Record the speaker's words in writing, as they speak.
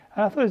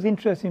And I thought it was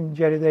interesting,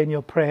 Jerry, there in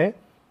your prayer.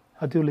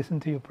 I do listen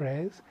to your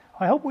prayers.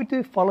 I hope we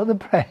do follow the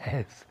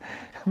prayers.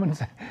 I'm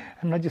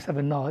not just have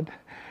a nod.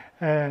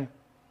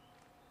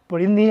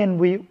 But in the end,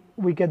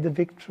 we get the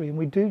victory, and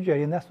we do,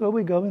 Jerry, and that's where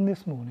we're going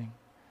this morning.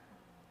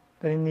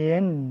 That in the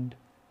end,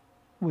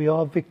 we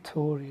are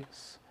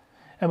victorious.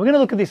 And we're going to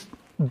look at this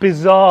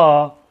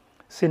bizarre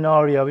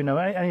scenario, and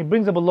it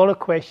brings up a lot of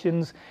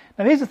questions.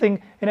 Now, here's the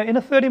thing, in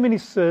a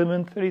 30-minute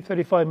sermon,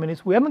 35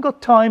 minutes, we haven't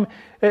got time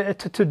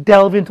to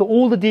delve into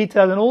all the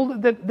details,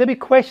 and there'll be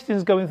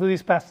questions going through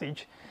this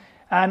passage.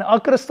 And I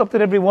could have stopped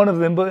at every one of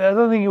them, but I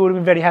don't think you would have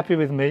been very happy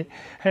with me.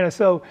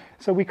 So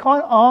we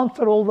can't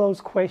answer all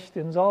those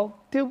questions. I'll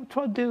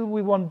try to do what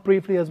we want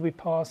briefly as we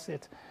pass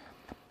it.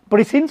 But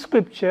it's in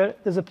Scripture.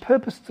 There's a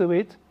purpose to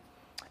it.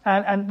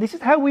 And this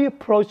is how we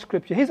approach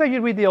Scripture. Here's how you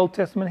read the Old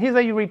Testament. Here's how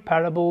you read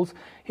parables.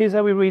 Here's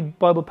how we read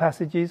Bible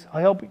passages.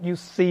 I hope you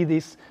see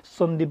this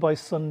Sunday by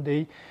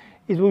Sunday.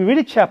 Is we read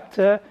a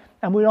chapter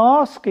and we're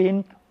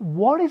asking,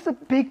 what is the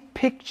big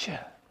picture?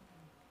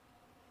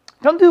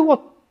 Don't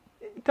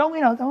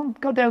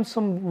go down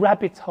some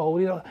rabbit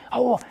hole.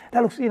 Oh,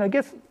 that looks,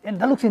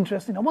 that looks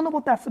interesting. I wonder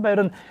what that's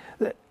about.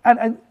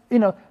 And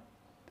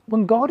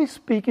when God is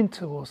speaking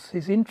to us,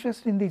 He's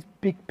interested in these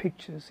big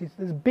pictures.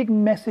 There's big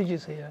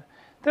messages here.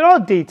 There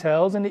are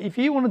details, and if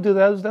you want to do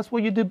those, that's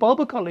what you do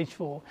Bible college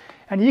for.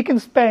 And you can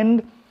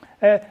spend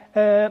a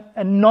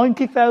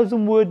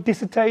 90,000-word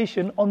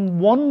dissertation on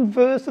one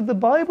verse of the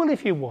Bible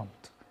if you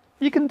want.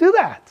 You can do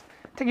that.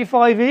 Take you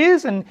 5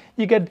 years, and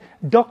you get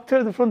doctor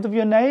at the front of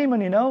your name,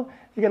 and you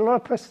get a lot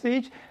of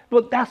prestige.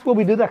 But that's where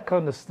we do that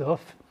kind of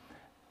stuff.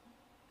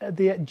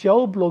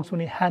 Joel Bloggs, when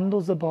he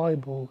handles the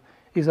Bible,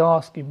 is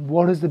asking,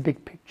 what is the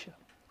big picture?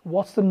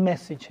 What's the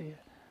message here?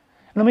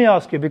 And let me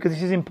ask you, because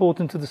this is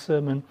important to the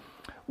sermon,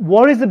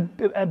 what is a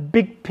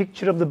big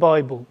picture of the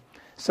Bible?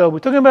 So we're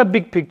talking about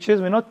big pictures.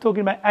 We're not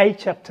talking about a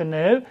chapter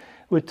now.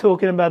 We're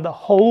talking about the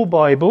whole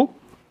Bible.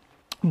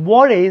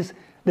 What is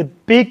the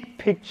big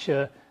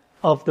picture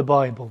of the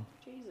Bible?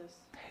 Jesus.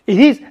 It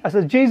is,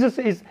 so Jesus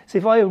is, so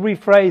if I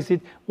rephrase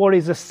it, what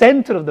is the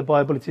center of the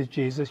Bible? It is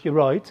Jesus, you're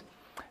right.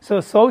 So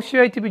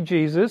associated with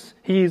Jesus,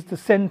 He is the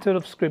center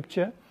of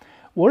Scripture.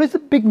 What is the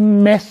big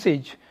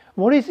message?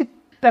 What is it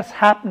that's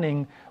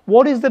happening?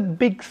 What is the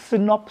big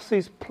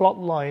synopsis plot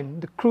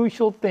line, the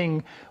crucial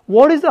thing?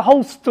 What is the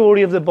whole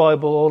story of the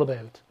Bible all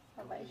about?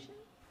 Salvation.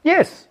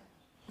 Yes,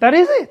 that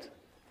is it.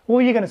 What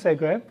were you going to say,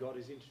 Graham? God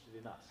is interested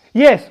in us.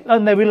 Yes,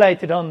 and they're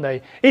related, aren't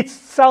they? It's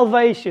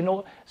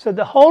salvation. So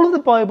the whole of the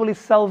Bible is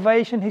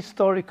salvation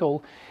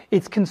historical.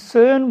 It's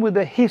concerned with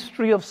the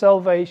history of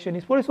salvation.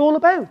 It's what it's all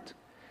about.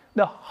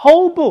 The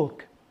whole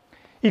book.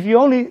 If you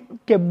only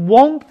get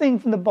one thing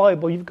from the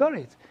Bible, you've got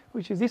it.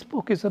 Which is, this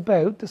book is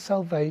about the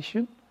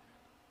salvation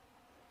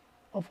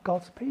of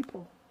God's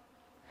people.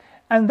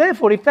 And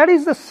therefore, if that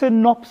is the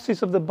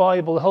synopsis of the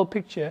Bible, the whole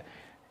picture,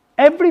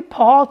 every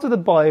part of the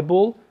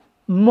Bible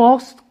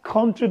must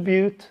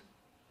contribute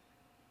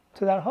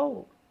to that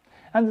whole.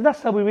 And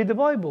that's how we read the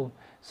Bible.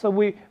 So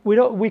we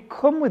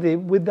come with it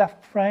with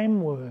that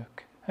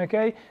framework.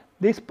 Okay?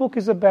 This book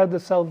is about the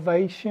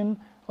salvation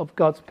of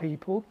God's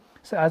people.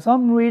 So as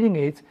I'm reading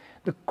it,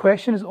 the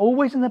question is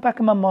always in the back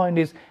of my mind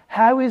is,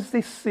 how is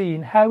this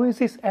scene, how is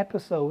this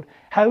episode,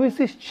 how is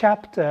this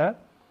chapter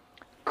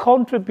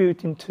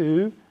contributing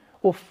to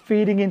or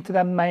feeding into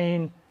that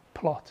main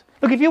plot?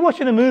 Look, if you're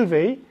watching a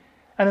movie,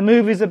 and the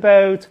movie's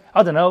about,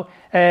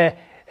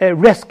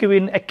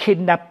 rescuing a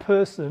kidnapped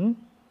person,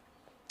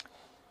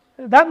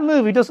 that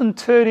movie doesn't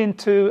turn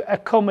into a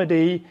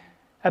comedy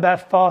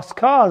about fast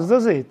cars,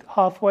 does it,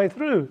 halfway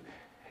through?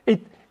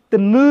 The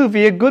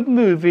movie, a good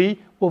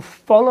movie, will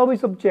follow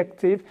its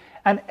objective,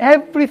 and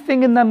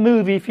everything in that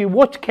movie, if you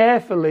watch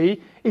carefully,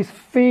 is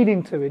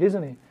feeding to it,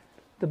 isn't it?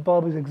 The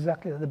Bible is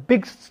exactly that. The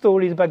big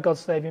story is about God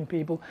saving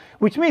people,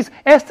 which means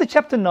Esther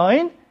chapter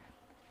 9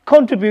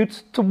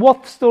 contributes to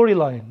what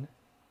storyline?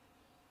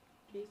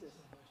 Jesus.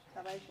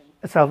 Salvation.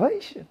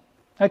 Salvation.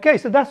 Okay,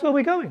 so that's where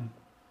we're going.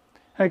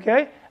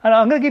 Okay? And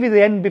I'm going to give you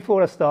the end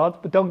before I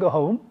start, but don't go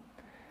home.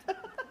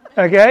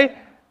 Okay?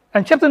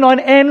 And chapter 9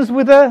 ends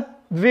with a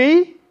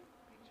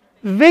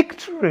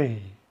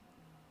victory.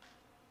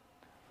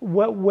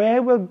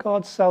 Where will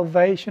God's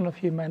salvation of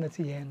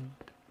humanity end?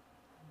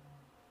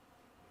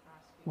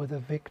 With a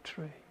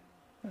victory.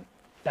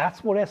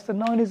 That's what Esther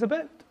 9 is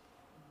about.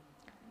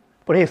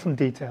 But here's some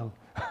detail.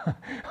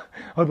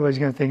 Otherwise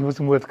you're going to think it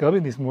wasn't worth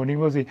coming this morning,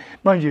 was it?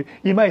 Mind you,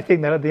 you might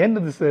think that at the end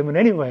of the sermon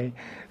anyway.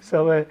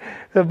 So,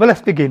 but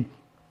let's begin.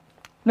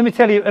 Let me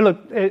tell you, look,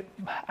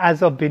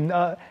 as I've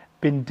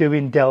been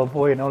doing Del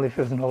Boy and Olive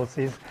Hills and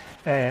Horses,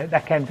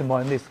 that came to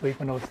mind this week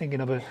when I was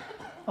thinking of an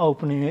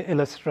opening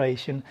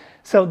illustration.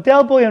 So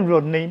Del Boy and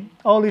Rodney,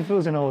 Olive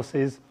Hills and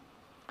Horses,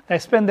 they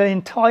spend their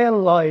entire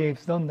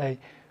lives, don't they,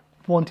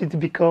 wanting to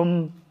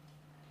become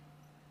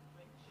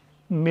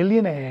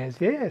millionaires,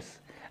 yes.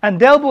 And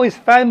Del Boy's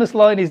famous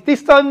line is,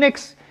 this time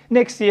next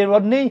year,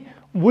 Rodney,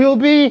 we'll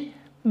be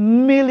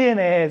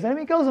millionaires. And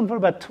it goes on for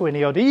about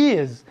 20 odd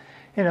years.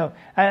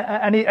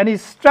 and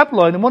his strap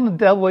line, and one of the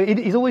Del Boy,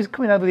 he's always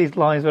coming out with these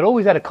lines, but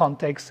always out of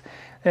context.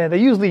 They're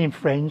usually in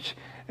French,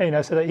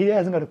 so that he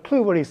hasn't got a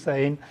clue what he's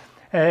saying.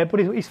 But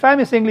his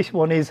famous English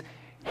one is,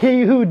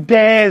 "He who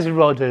dares,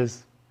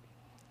 Rodders.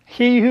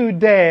 He who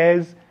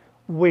dares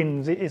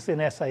wins." It's an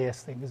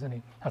SAS thing, isn't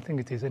it? I think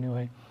it is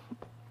anyway.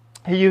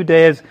 He who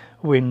dares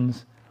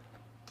wins.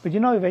 But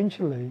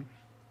eventually,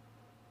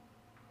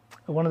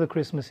 one of the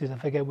Christmases, I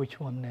forget which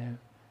one now,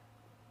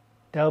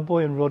 Del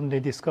Boy and Rodney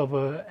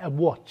discover a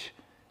watch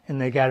in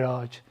their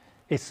garage.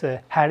 It's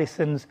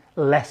Harrison's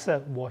Lesser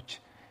watch.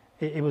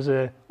 It was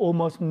a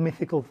almost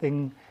mythical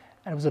thing,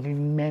 and it was of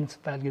immense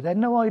value. They had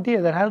no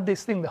idea they had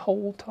this thing the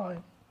whole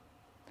time.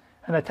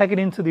 And they take it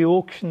into the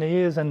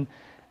auctioneers, and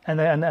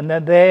they're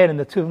there, and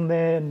the two of them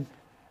there, and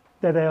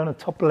they're there on the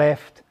top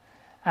left,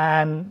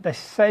 and they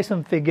say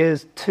some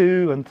figures,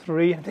 2 and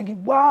 3, and I'm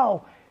thinking,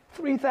 wow,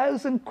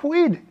 3,000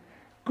 quid.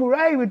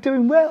 Great, we're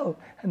doing well.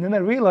 And then they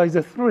realised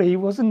the 3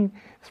 wasn't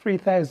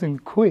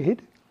 3,000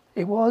 quid,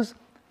 it was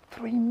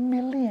 3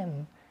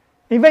 million.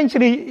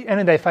 Eventually, and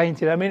then they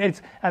fainted.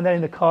 And they're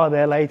in the car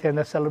there later and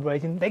they're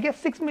celebrating. They get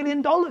 $6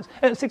 million,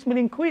 6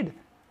 million quid.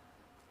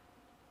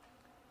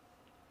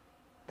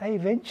 They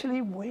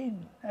eventually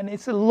win. And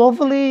it's a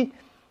lovely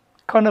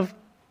kind of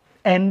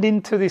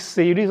ending to this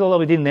series, although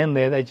it didn't end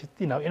there. They just,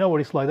 you know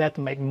what it's like, they had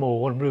to make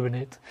more and ruin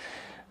it.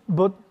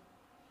 But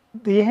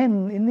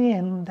in the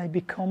end, they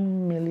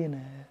become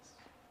millionaires.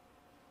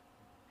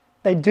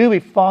 They do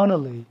it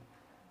finally.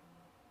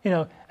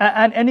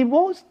 And it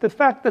was the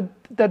fact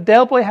that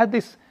Del Boy had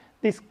this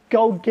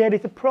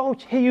go-get-it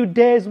approach. He who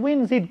dares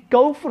wins. He'd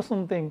go for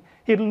something.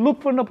 He'd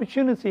look for an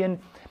opportunity, and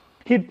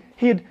he'd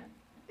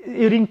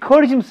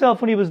encourage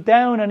himself when he was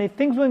down, and if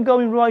things weren't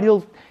going right,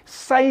 he'll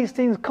say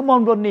things, "Come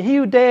on, Rodney, he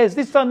who dares,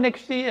 this time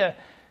next year."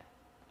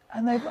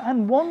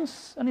 And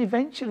once, and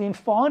eventually, and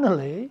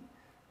finally,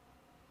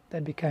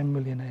 they became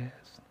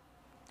millionaires.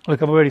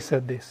 Look, I've already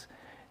said this.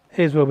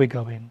 Here's where we're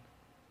going.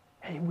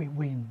 Hey, we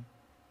win.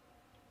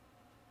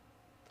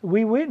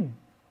 We win.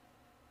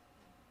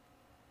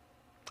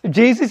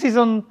 Jesus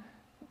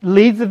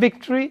leads the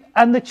victory,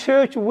 and the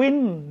church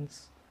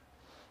wins.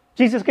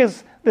 Jesus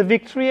gets the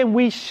victory, and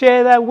we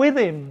share that with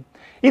him.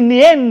 In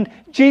the end,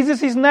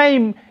 Jesus'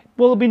 name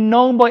will be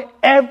known by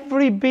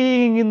every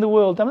being in the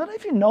world. I don't know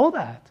if you know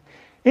that.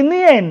 In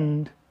the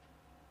end,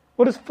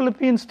 what does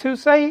Philippians 2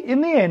 say?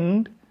 In the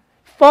end,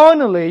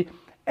 finally,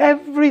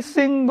 every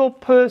single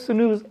person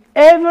who has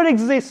ever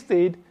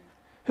existed,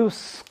 who's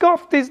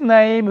scoffed his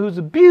name, who's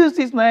abused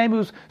his name,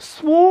 who's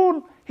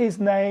sworn his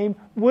name,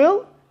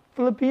 will,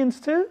 Philippians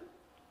 2,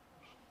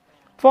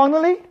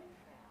 finally,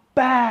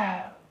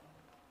 bow.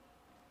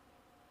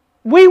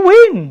 We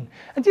win.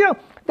 And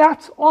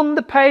that's on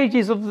the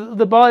pages of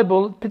the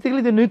Bible,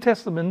 particularly the New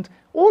Testament,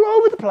 all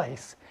over the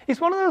place.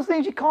 It's one of those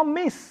things you can't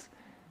miss.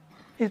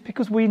 It's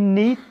because we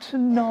need to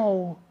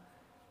know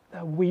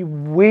that we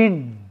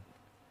win.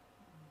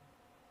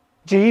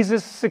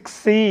 Jesus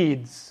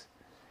succeeds.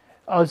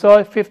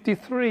 Isaiah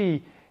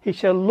 53, he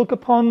shall look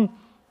upon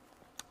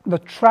the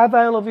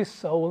travail of his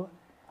soul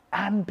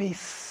and be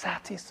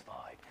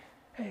satisfied.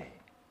 Hey,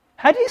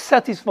 how do you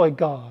satisfy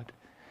God?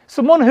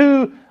 Someone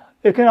who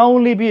can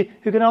only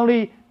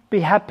be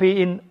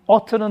happy in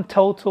utter and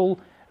total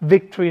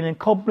victory and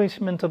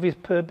accomplishment of his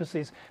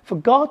purposes. For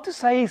God to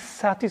say he's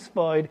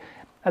satisfied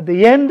at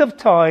the end of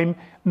time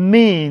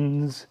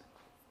means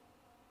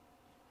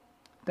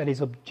that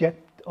his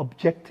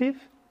objective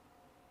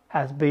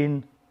has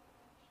been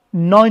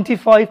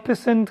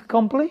 95%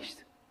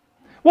 accomplished.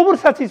 What would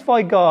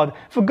satisfy God?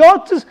 For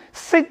God to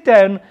sit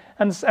down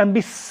and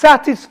be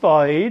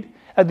satisfied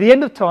at the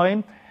end of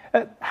time,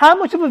 how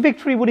much of a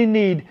victory would he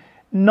need?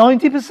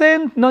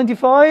 90%?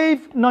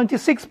 95?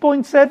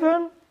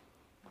 96.7?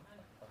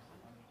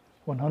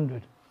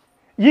 100.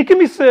 You can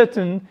be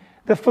certain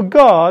that for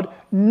God,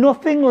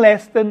 nothing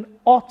less than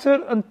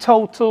utter and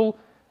total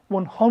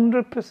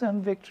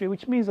 100% victory,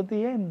 which means at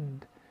the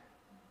end,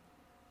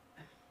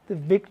 the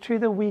victory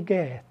that we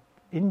get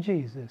in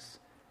Jesus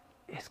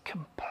is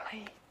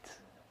complete.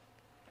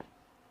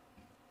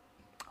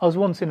 I was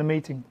once in a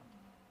meeting,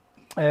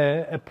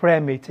 a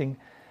prayer meeting,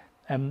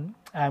 and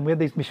we had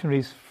these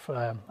missionaries,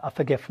 I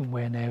forget from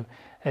where now,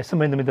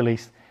 somewhere in the Middle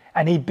East,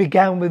 and he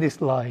began with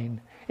this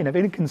line, in a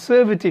very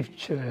conservative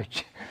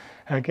church,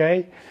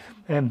 okay?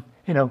 I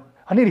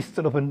nearly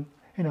stood up and,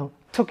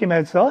 took him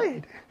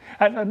outside,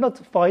 and not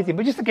to fight him,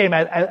 but just to get him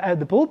out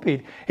the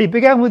pulpit. He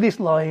began with this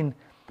line,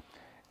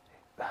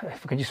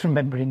 if I can just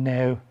remember it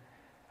now,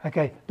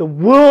 okay, the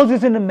world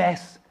is in a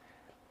mess,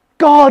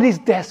 God is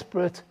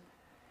desperate,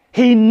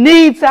 he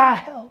needs our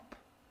help.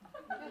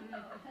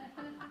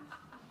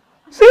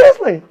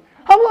 Seriously,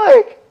 I'm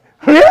like,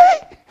 really?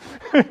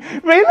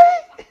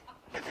 Really?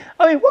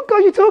 I mean, what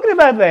God are you talking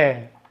about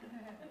there?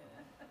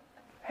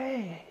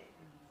 Hey,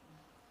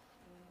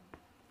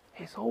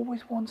 he's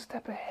always one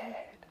step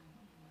ahead.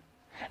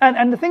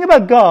 And the thing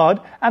about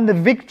God and the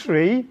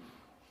victory,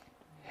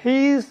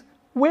 he's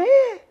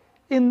where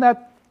in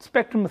that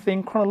spectrum of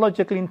things,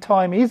 chronologically in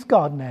time, is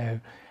God now?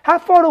 How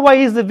far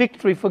away is the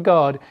victory for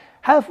God?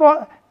 How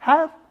far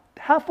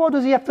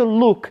does he have to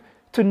look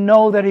to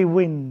know that he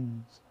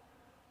wins?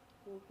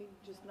 Well, he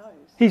just knows.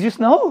 He just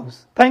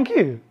knows. Thank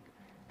you.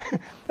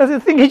 That's the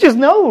thing, he just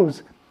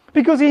knows.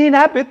 Because he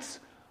inhabits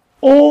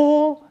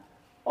all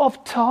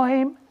of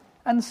time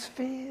and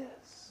spheres.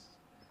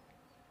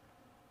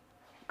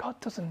 God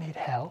doesn't need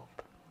help.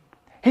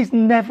 He's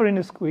never in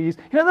a squeeze.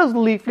 You know those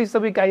leaflets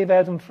that we gave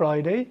out on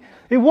Friday?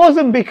 It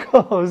wasn't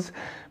because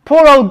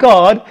poor old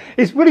God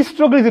is really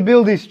struggling to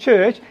build his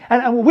church,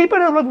 and we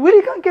better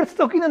really got to get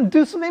stuck in and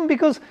do something,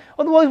 because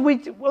otherwise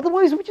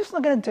we're just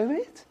not going to do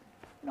it.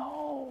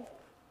 No.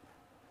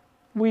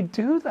 We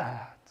do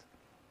that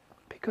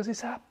because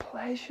it's our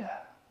pleasure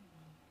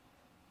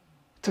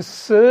to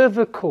serve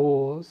a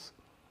cause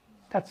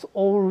that's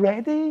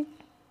already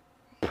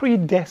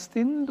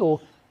predestined, or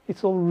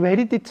it's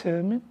already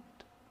determined.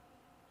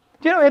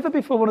 Do you know, ever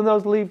before one of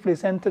those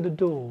leaflets entered the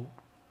door,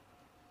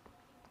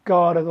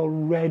 God was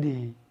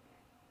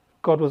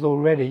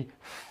already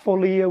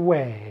fully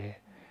aware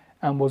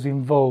and was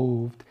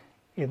involved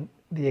in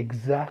the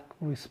exact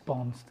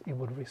response he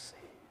would receive.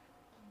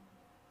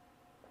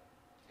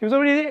 He was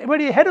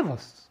already ahead of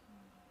us.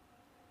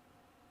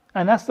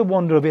 And that's the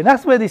wonder of it.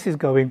 That's where this is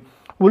going.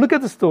 We'll look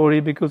at the story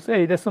because,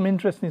 hey, there's some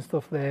interesting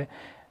stuff there.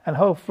 And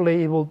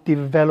hopefully it will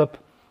develop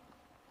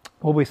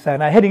what we're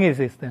saying. Our heading is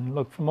this then.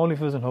 Look, from Only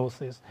Fools and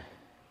Horses.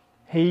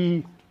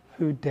 He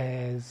who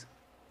dares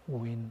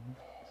wins.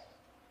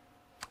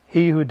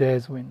 He who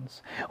dares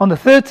wins. On the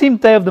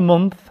 13th day of the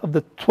month, of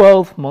the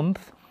 12th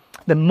month,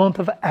 the month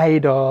of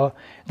Adar,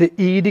 the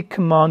edict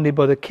commanded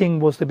by the king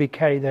was to be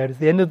carried out at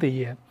the end of the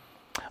year.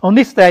 On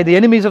this day, the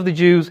enemies of the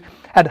Jews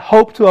had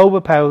hoped to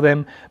overpower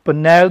them, but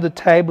now the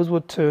tables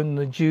were turned and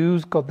the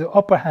Jews got the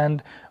upper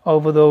hand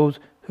over those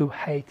who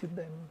hated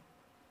them.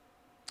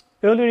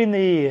 Earlier in the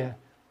year,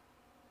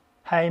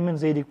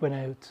 Haman's edict went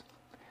out.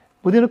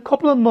 Within a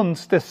couple of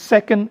months, the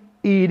second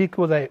edict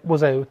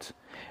was out.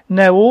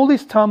 Now all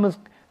this time has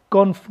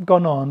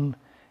gone on.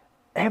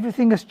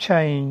 Everything has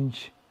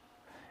changed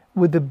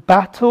with the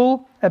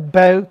battle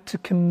about to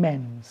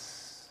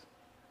commence.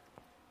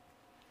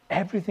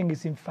 Everything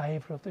is in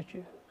favour of the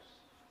Jews.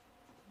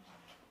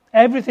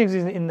 Everything is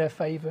in their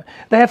favour.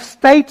 They have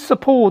state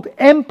support,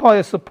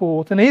 empire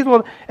support. And here's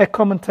what a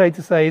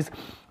commentator says.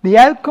 The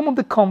outcome of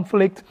the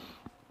conflict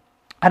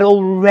had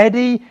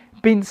already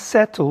been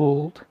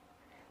settled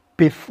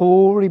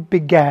before it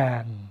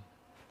began,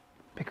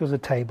 because the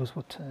tables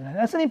were turned.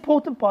 That's an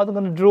important part I'm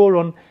going to draw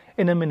on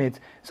in a minute.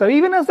 So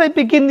even as they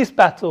begin this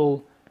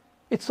battle,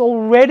 it's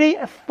already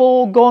a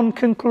foregone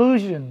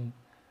conclusion.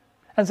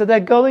 And so they're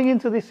going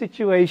into this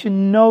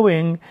situation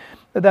knowing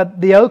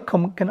that the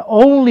outcome can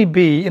only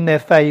be in their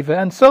favour.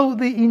 And so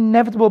the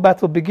inevitable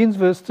battle begins,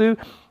 verse 2.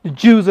 The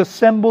Jews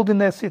assembled in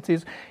their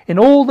cities, in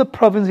all the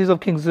provinces of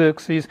King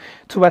Xerxes,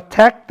 to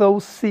attack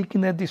those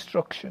seeking their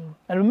destruction.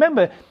 And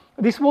remember,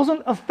 this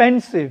wasn't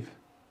offensive.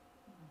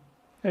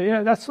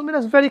 That's something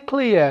that's very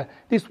clear.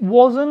 This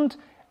wasn't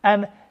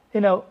an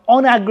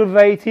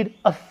unaggravated,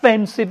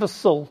 offensive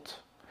assault.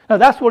 Now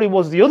that's what it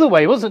was the other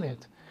way, wasn't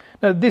it?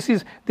 Now this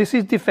is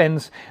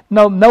defense.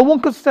 No one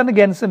could stand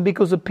against them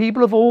because the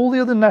people of all the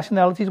other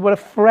nationalities were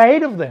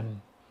afraid of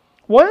them.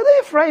 Why are they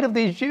afraid of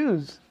these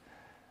Jews?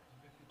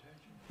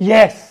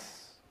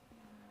 Yes.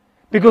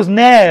 Because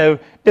now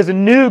there's a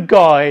new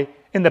guy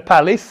in the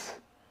palace.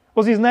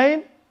 What's his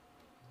name?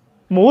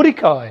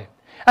 Mordecai.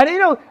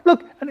 And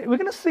look, we're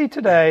going to see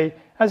today,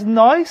 as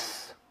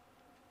nice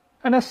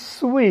and as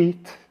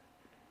sweet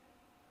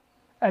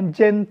and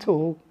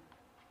gentle,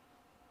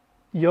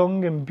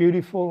 young and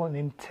beautiful and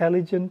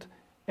intelligent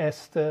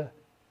Esther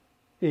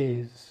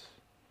is.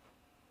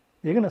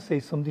 You're going to see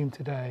something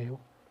today,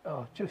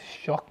 just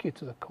shock you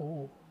to the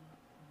core.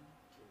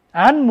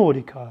 And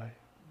Mordecai.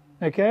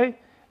 Okay?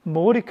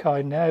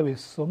 Mordecai now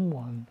is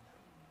someone.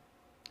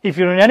 If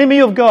you're an enemy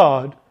of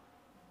God,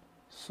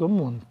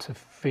 someone to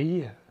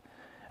fear.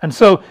 And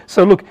so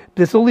look,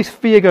 there's all this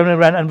fear going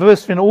around. And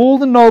verse 3, all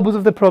the nobles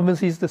of the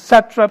provinces, the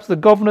satraps, the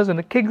governors, and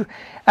the king's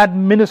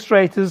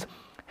administrators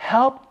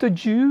helped the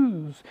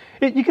Jews.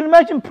 You can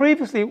imagine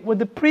previously, with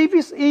the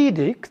previous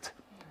edict,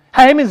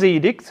 Haman's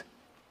edict,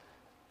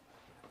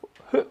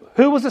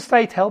 who was the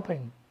state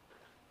helping?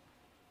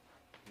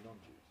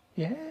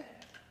 Yeah.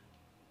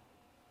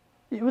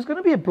 It was going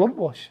to be a blood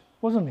wash,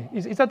 wasn't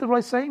it? Is that the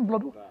right saying?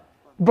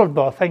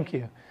 Bloodbath, thank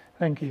you.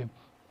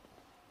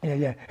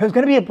 Yeah. It was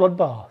going to be a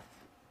bloodbath.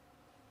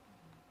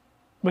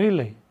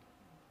 Really.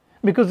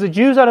 Because the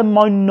Jews are a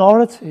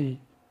minority.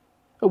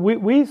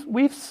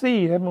 We've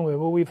seen, haven't we?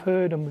 Well, we've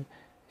heard and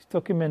it's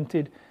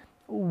documented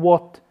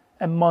what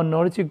a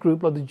minority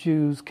group like the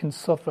Jews can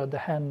suffer at the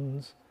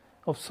hands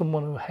of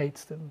someone who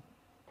hates them.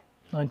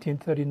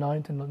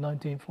 1939 to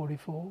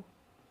 1944.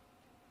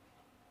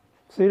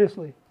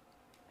 Seriously.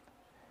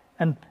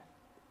 And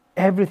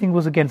everything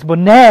was against. But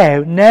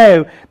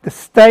now the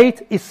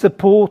state is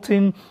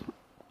supporting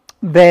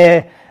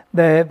their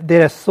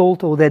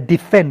assault or their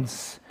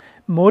defense.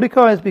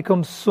 Mordecai has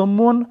become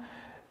someone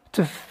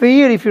to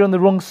fear if you're on the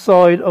wrong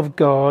side of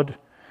God,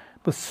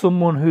 but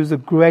someone who's the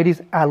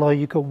greatest ally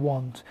you could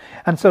want.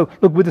 And so,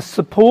 look, with the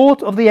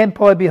support of the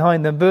empire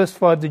behind them, verse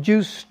 5, the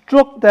Jews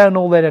struck down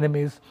all their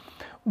enemies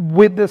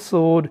with the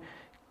sword,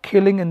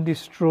 killing and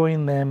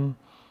destroying them,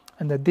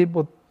 and they did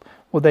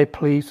what they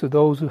pleased to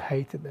those who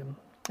hated them.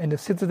 In the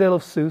citadel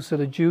of Susa,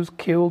 the Jews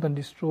killed and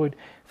destroyed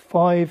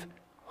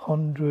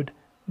 500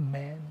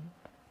 men.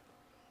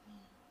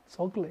 It's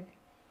ugly.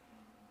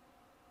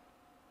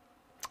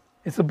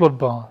 It's a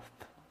bloodbath.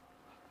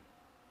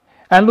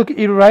 And look,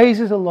 it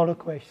raises a lot of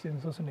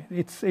questions, doesn't it?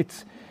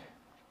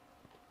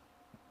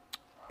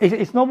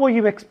 It's not what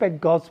you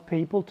expect God's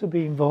people to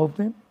be involved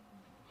in.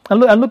 And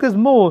look, there's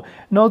more.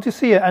 Notice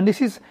here, and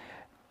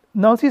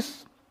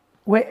notice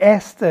where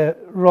Esther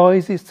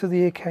rises to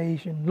the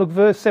occasion. Look,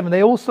 verse 7.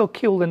 They also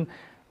killed and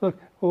look.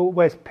 Oh,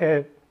 where's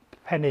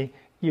Penny?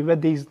 You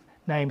read these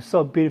names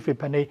so beautifully,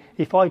 Penny.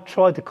 If I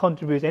tried to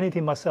contribute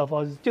anything myself,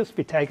 I'd just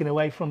be taken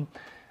away from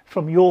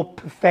your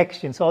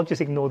perfection. So I'll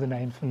just ignore the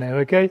names for now.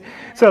 Okay.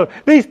 So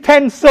these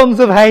 10 sons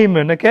of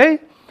Haman. Okay,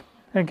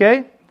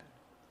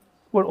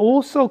 were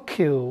also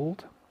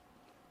killed.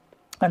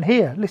 And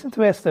here, listen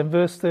to Esther in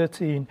verse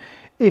 13.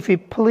 If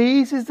it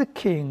pleases the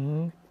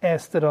king,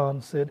 Esther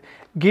answered,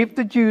 give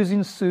the Jews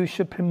in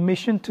Susha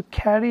permission to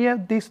carry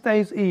out this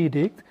day's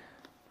edict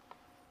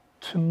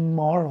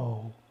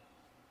tomorrow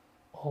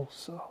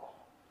also.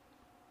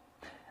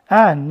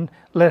 And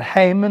let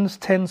Haman's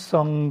 10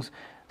 sons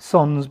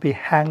be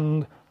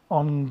hanged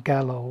on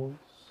gallows.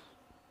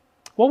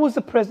 What was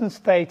the present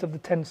state of the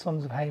 10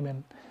 sons of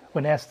Haman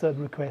when Esther had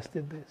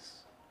requested this?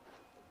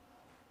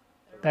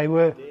 They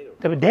were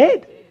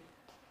dead.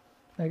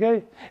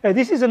 Okay,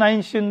 this is an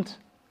ancient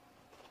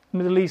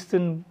Middle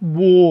Eastern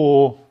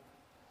war.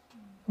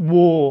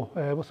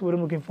 What's the word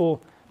I'm looking for?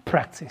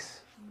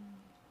 Practice.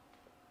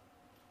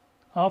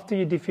 After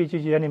you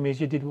defeated your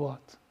enemies, you did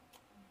what?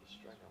 You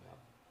strung them up.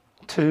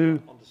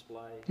 To on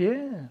display.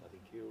 Yeah.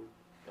 Killed,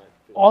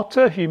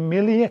 Utter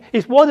humiliation.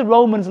 It's why the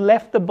Romans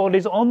left the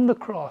bodies on the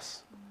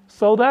cross,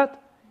 so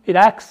that it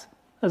acts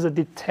as a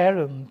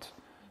deterrent.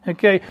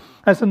 Okay,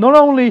 and so not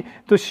only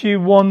does she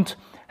want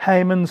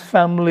Haman's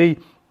family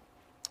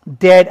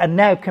dead and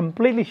now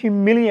completely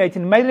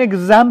humiliated, made an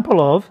example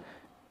of,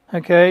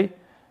 okay,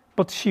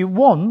 but she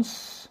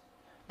wants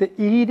the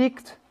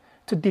edict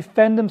to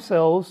defend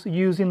themselves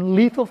using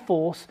lethal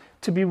force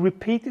to be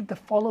repeated the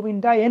following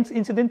day.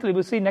 Incidentally,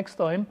 we'll see next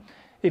time,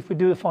 if we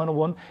do the final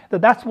one,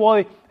 that's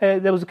why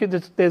there's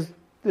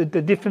the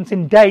difference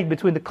in date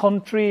between the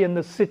country and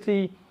the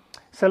city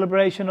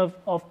celebration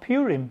of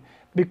Purim,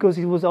 because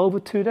it was over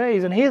 2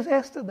 days. And here's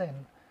Esther then,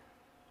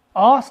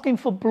 asking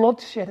for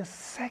bloodshed a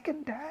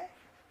second day.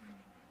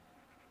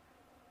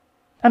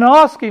 And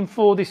asking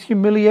for this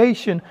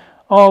humiliation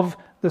of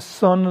the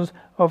sons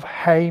of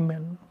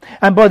Haman.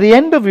 And by the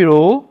end of it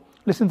all,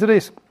 listen to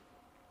this.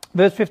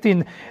 Verse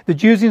 15, the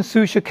Jews in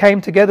Susha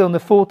came together on the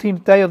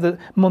 14th day of the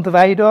month of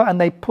Adar, and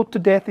they put to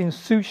death in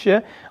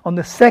Susha on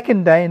the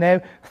second day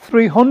now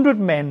 300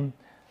 men.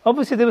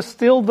 Obviously there were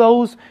still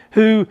those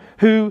who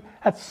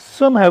had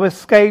somehow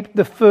escaped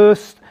the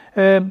first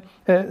round,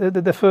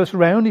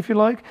 if you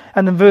like.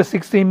 And in verse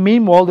 16,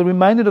 meanwhile, the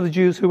remainder of the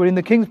Jews who were in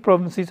the king's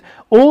provinces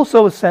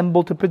also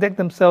assembled to protect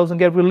themselves and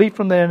get relief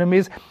from their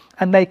enemies,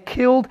 and they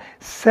killed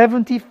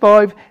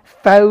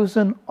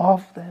 75,000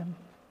 of them.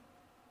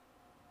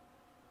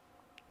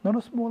 Not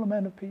a small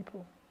amount of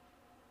people.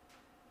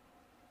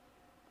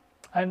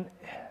 And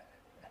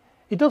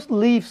it doesn't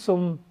leave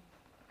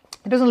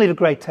a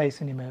great taste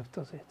in your mouth,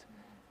 does it?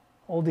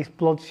 All this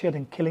bloodshed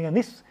and killing, and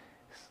this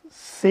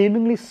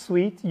seemingly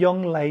sweet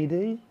young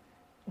lady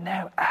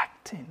now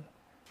acting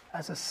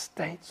as a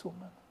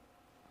stateswoman.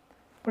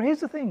 But here's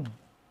the thing.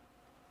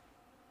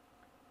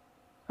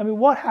 I mean,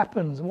 what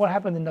happened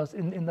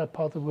in that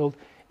part of the world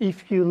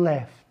if you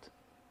left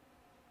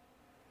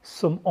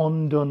some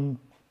undone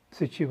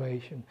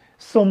situation,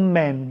 some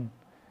men,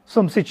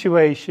 some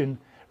situation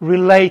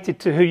related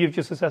to who you've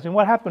just assassinated?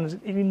 What happens?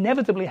 It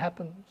inevitably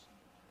happens.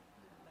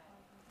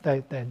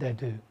 They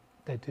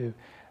do.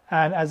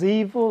 And as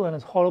evil and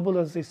as horrible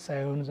as this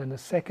sounds, and the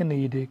second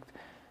edict,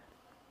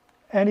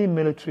 any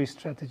military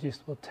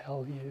strategist will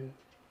tell you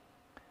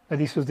that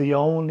this was the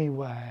only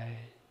way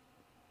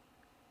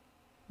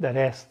that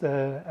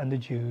Esther and the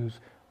Jews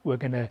were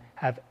going to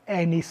have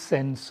any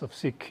sense of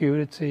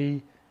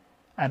security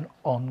and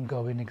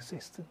ongoing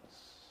existence.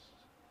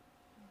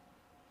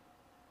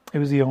 It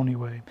was the only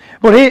way.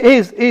 But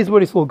here's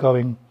where it's all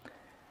going.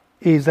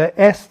 Is that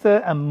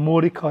Esther and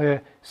Mordecai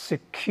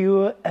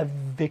secure a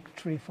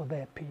victory for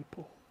their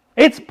people.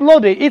 It's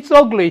bloody, it's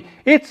ugly,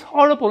 it's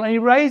horrible, and he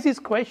raises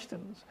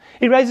questions.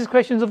 He raises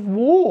questions of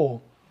war.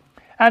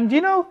 And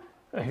of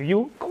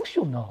course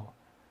you'll know.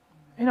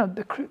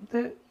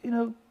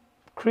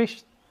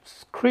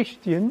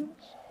 Christians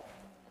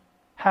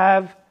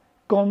have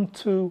gone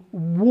to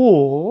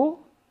war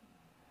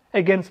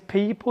against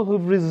people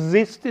who've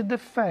resisted the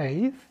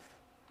faith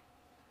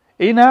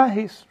in our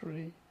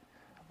history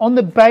on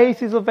the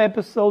basis of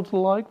episodes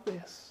like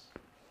this.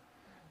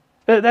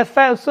 They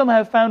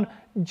somehow found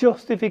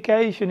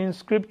justification in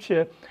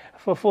Scripture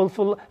for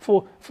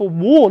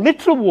war,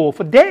 literal war,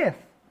 for death,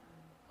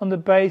 on the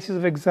basis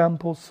of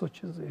examples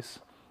such as this.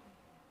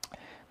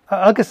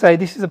 Like I say,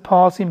 this is a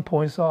passing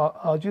point, so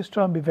I'll just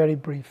try and be very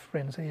brief,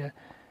 friends, here.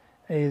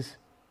 And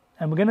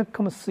we're going to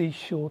come and see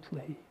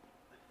shortly,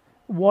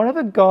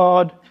 whatever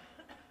God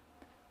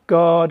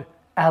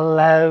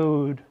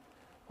allowed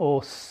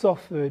or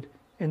suffered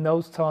in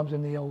those times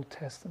in the Old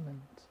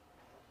Testament,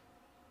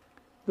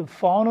 the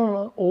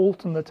final and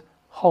ultimate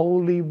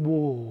holy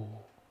war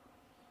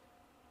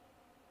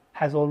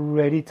has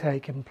already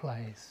taken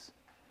place.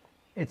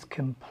 It's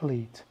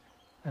complete,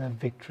 and a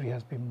victory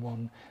has been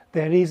won.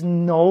 There is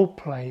no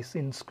place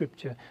in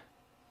Scripture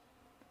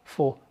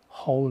for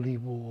holy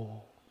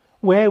war.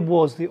 Where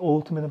was the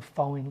ultimate and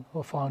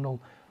final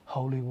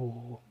holy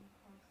war?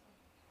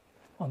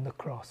 On the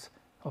cross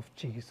of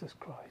Jesus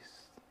Christ.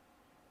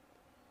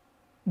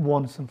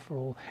 Once and for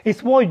all.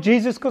 It's why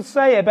Jesus could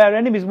say about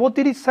enemies. What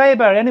did he say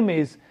about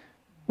enemies?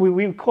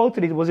 We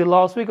quoted it. Was it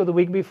last week or the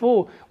week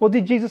before? What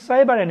did Jesus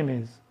say about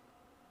enemies?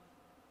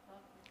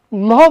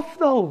 Love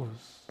those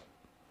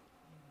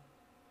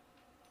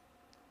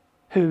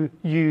who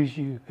use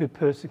you, who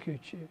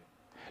persecute you.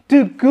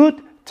 Do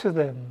good to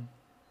them.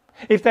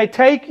 If they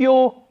take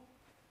your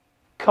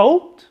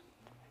coat,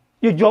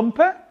 your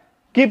jumper,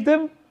 give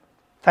them,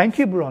 thank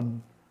you,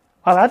 Bron.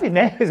 I'll have it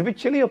now. It's a bit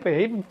chilly up here,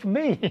 even for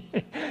me.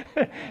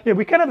 Yeah,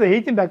 we can have the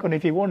heating back on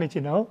if you want it,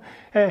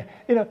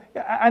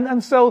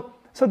 and so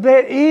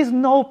there is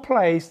no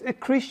place. A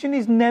Christian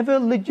is never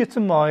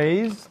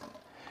legitimized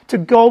to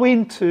go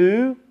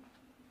into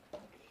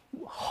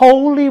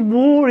holy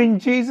war in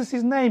Jesus'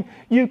 name.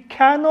 You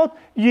cannot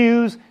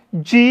use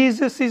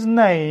Jesus'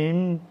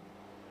 name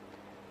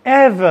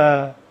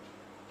ever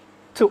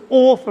to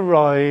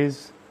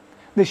authorize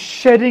the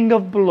shedding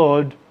of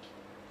blood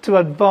to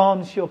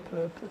advance your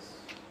purpose.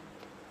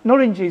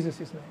 Not in Jesus'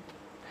 name.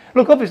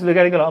 Look, obviously,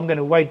 I'm going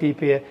to wade deep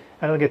here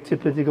and I'll get too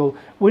political.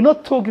 We're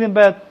not talking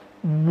about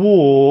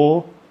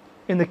war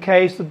in the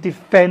case of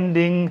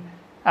defending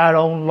our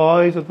own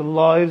lives or the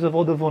lives of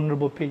other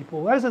vulnerable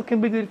people. That can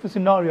be a different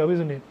scenario,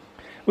 isn't it?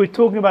 We're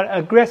talking about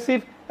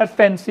aggressive,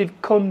 offensive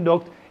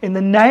conduct in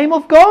the name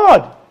of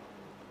God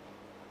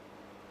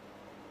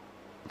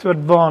to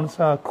advance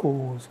our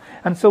cause.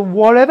 And so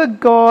whatever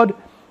God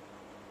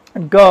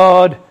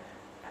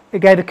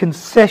gave a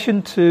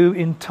concession to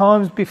in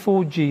times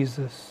before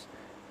Jesus,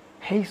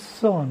 his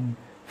Son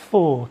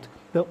fought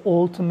the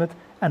ultimate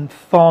and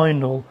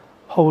final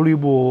holy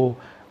war,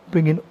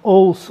 bringing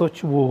all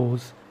such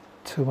wars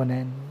to an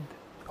end.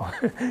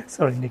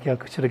 Sorry, Nicky, I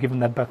should have given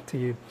that back to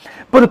you.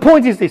 But the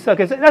point is this,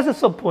 okay, so that's a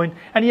sub-point.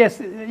 And yes,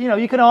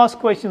 you can ask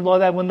questions like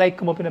that when they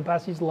come up in a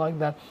passage like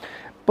that.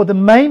 But the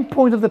main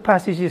point of the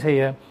passage is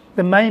here.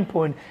 The main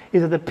point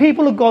is that the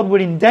people of God were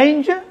in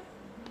danger.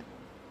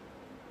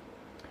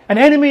 An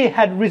enemy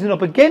had risen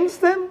up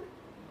against them.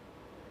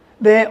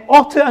 Their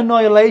utter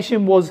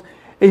annihilation was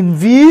in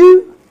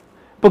view.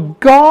 But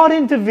God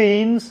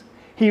intervenes.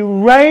 He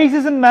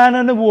raises a man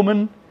and a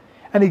woman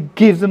and He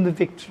gives them the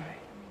victory.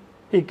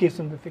 He gives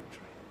them the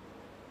victory.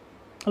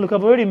 Look,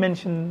 I've already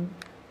mentioned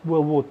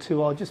World War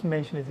II. I'll just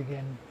mention it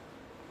again.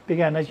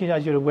 Began, as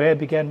you're aware,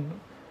 began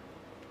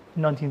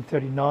in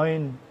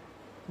 1939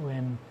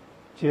 when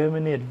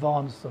Germany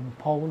advanced on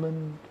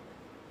Poland.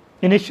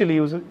 Initially, it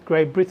was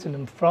Great Britain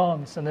and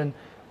France, and then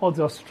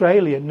also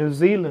Australia, New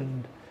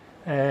Zealand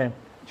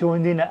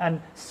joined in,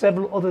 and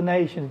several other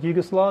nations,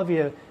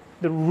 Yugoslavia,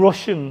 the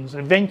Russians,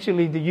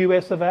 eventually the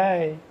US of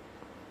A.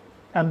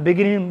 And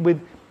beginning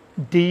with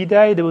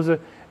D-Day, there was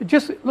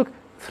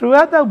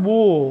throughout that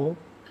war,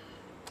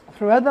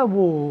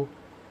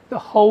 the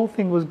whole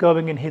thing was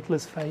going in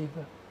Hitler's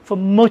favour. For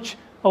much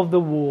of the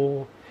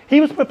war,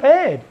 he was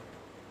prepared.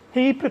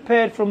 He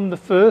prepared from the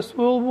First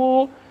World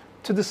War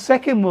to the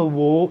Second World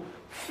War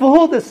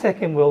for the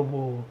Second World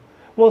War.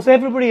 Whilst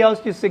everybody else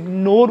just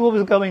ignored what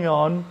was going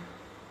on,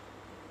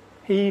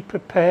 he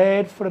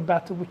prepared for a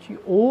battle which he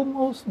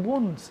almost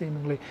won,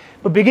 seemingly.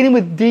 But beginning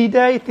with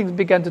D-Day, things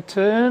began to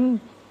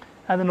turn,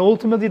 and then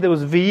ultimately there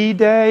was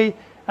V-Day,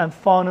 and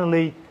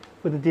finally,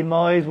 with the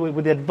demise,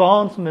 with the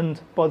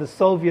advancement by the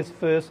Soviets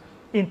first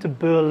into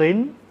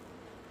Berlin,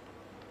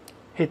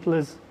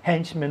 Hitler's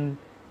henchmen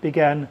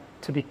began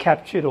to be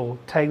captured or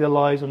take their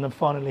lives, and then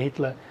finally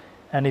Hitler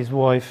and his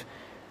wife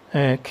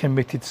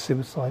committed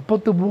suicide.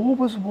 But the war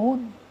was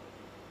won.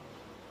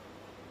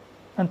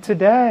 And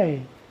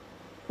today,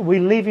 we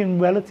live in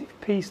relative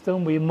peace,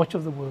 don't we, in much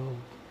of the world.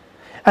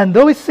 And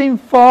though it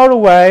seemed far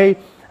away,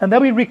 and though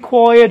we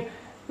required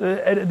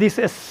this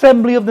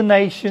assembly of the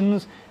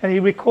nations, and he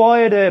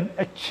required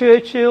a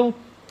Churchill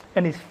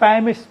and his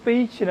famous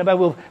speech, about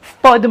we'll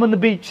fight them on the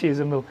beaches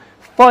and we'll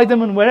fight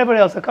them on wherever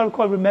else. I can't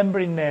quite remember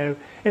it now.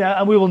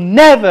 And we will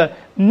never,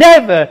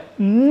 never,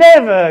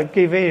 never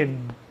give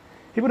in.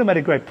 He would have made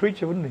a great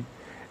preacher, wouldn't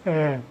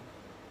he?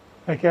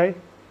 Okay?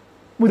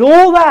 With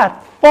all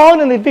that,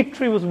 finally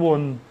victory was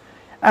won.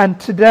 And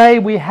today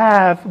we've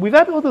had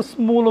other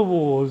smaller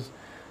wars.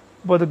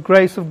 By the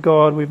grace of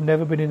God, we've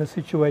never been in a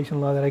situation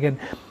like that again.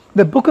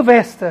 The book of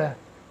Esther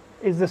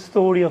is the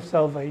story of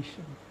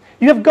salvation.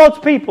 You have God's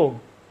people.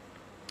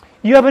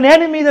 You have an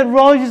enemy that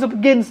rises up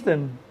against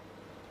them.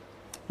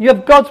 You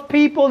have God's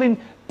people in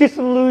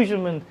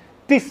disillusionment,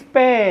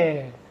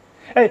 despair.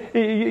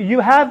 You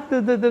have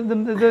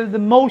the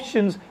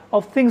motions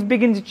of things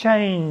begin to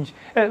change,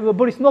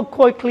 but it's not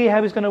quite clear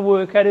how it's going to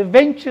work out.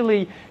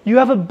 Eventually, you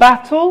have a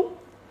battle,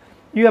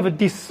 you have a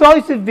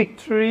decisive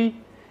victory,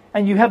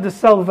 and you have the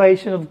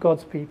salvation of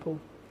God's people.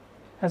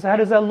 And so how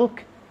does that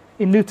look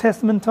in New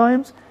Testament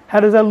times?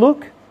 How does that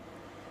look?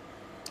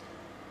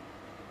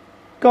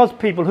 God's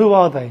people, who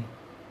are they?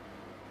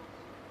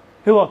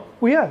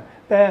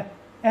 They're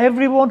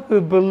everyone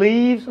who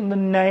believes in the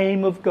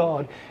name of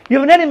God. You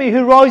have an enemy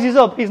who rises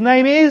up. His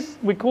name is,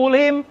 we call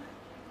him,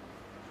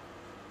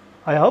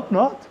 I hope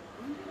not.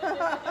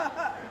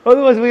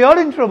 Otherwise we are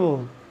in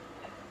trouble.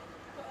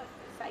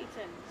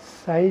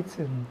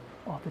 Satan,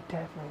 or the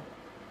devil.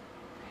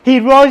 He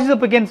rises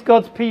up against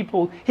God's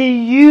people.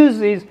 He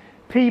uses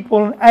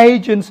people and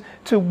agents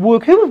to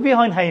work. Who was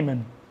behind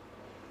Haman?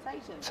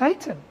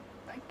 Satan.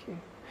 Thank you.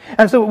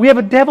 And so we have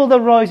a devil that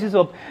rises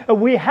up.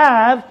 We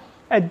have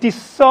a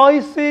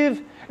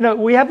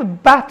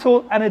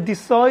battle and a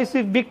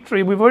decisive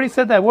victory. We've already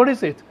said that. What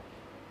is it?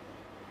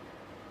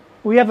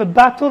 We have a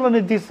battle and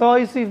a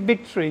decisive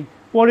victory.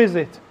 What is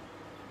it?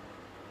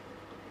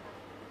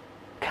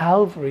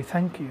 Calvary.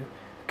 Thank you.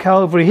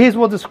 Calvary. Here's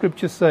what the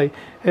scriptures say.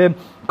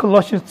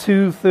 Colossians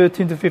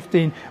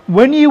 2:13-15.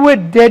 When you were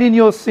dead in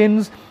your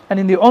sins and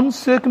in the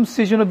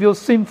uncircumcision of your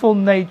sinful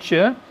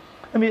nature.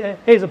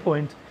 Here's a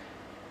point.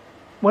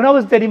 When I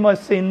was dead in my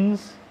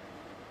sins,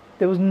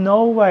 there was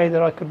no way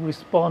that I could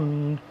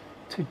respond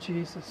to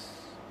Jesus.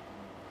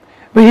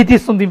 But he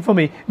did something for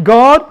me.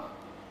 God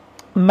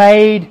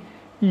made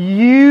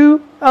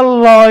you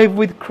alive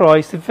with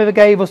Christ and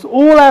forgave us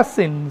all our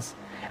sins.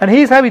 And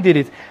here's how he did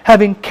it.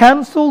 Having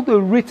cancelled the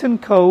written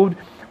code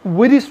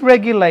with its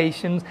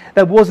regulations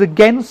that was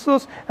against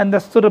us and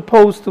that stood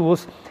opposed to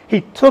us,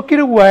 he took it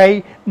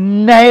away,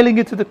 nailing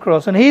it to the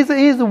cross. And here's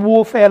the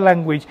warfare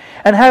language.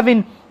 And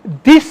having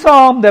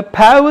disarmed the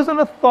powers and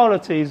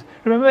authorities.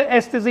 Remember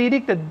Esther's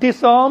edict that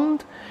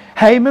disarmed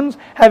Haman's?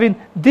 Having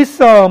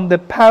disarmed the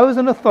powers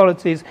and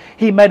authorities,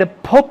 he made a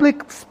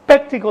public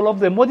spectacle of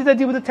them. What did they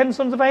do with the 10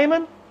 sons of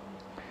Haman?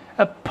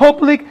 A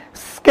public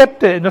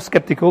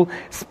spectacle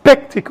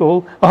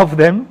of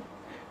them,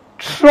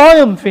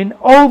 triumphing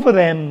over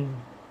them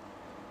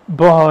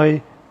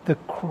by the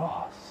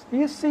cross. Do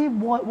you see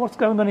what's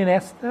going on in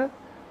Esther?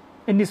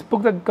 In this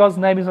book that God's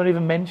name is not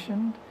even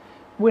mentioned?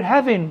 We're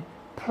having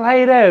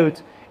played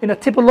out in a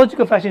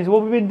typological fashion. It's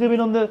what we've been doing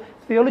on the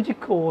theology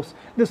course.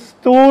 The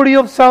story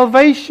of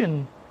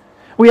salvation.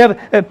 We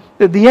have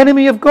the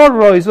enemy of God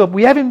rise up.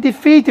 We have him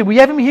defeated. We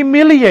have him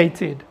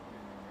humiliated.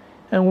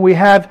 And we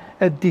have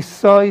a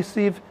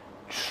decisive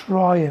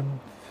triumph.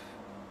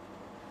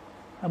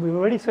 And we've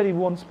already said it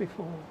once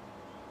before.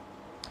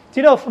 Do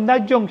you know, from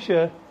that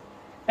juncture,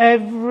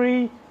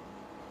 every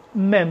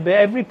member,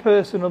 every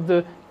person of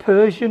the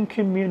Persian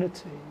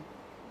community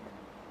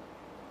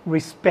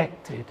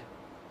respected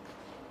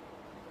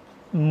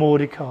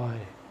Mordecai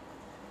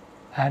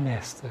and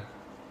Esther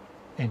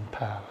in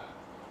power.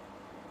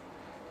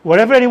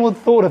 Whatever anyone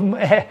thought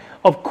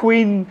of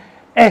Queen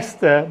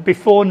Esther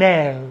before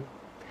now,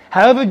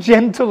 however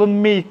gentle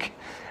and meek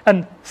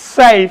and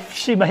safe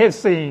she may have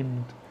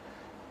seemed,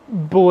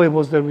 boy,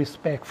 was there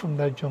respect from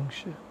that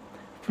juncture.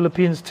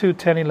 Philippians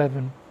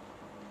 2:10-11.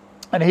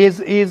 And here's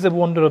the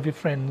wonder of your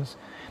friends.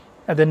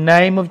 At the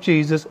name of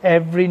Jesus,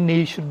 every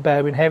knee should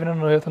bow in heaven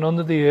and on earth and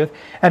under the earth,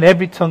 and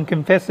every tongue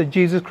confess that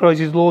Jesus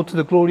Christ is Lord to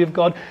the glory of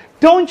God.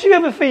 Don't you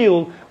ever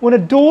feel when a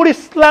door is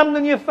slammed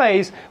in your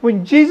face,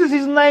 when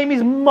Jesus' name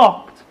is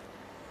mocked,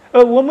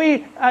 when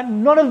we are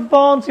not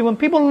advancing, when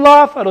people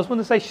laugh at us, when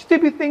they say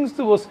stupid things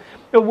to us,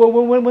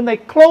 when they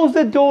close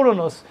their door on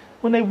us,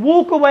 when they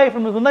walk away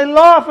from us, when they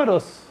laugh at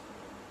us?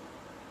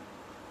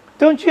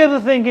 Don't you ever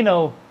think,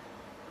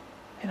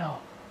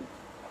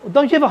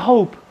 don't you ever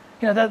hope,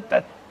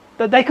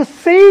 that they could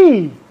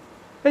see,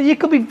 that you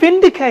could be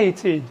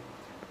vindicated,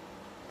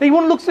 that you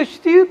wouldn't look so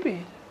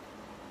stupid?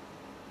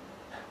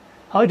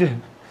 I do.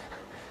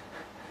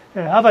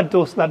 I've had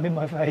doors slammed in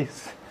my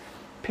face.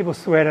 People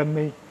swear at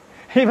me.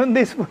 Even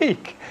this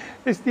week,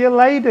 this dear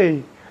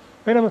lady,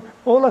 I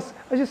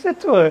just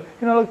said to her,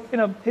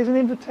 here's an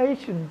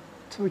invitation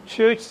to a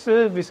church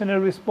service, and her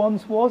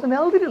response was, an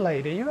elderly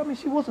lady,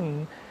 she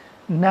wasn't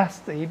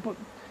nasty, but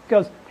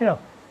goes,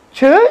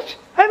 church?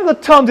 I haven't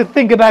got time to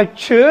think about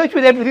church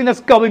with everything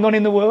that's going on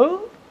in the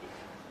world.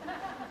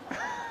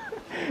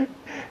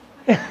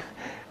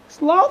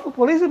 It's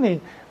laughable, isn't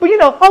it? But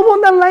I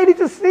want that lady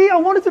to see, I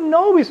wanted to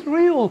know it's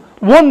real.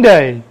 One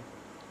day,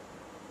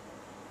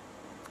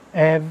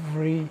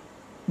 every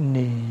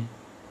knee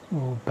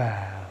will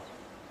bow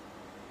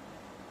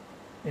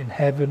in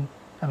heaven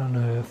and on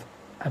earth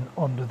and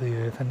under the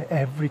earth, and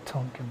every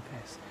tongue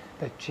confess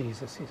that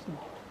Jesus is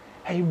Lord.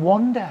 Hey,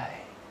 one day,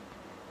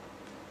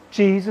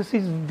 Jesus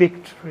is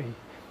victory.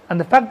 And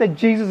the fact that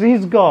Jesus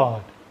is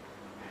God,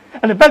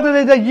 And the fact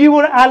that you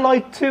were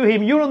allied to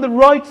him, you're on the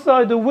right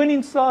side, the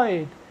winning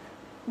side,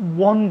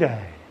 one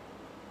day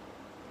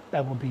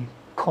that will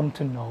come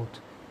to note,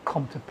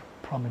 come to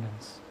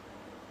prominence.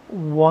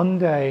 One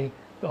day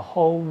the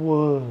whole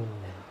world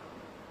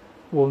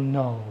will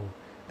know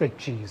that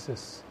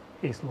Jesus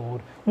is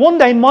Lord. One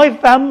day my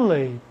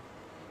family,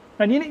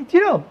 and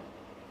you know,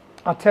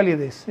 I'll tell you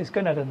this, it's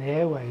going out on the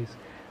airways.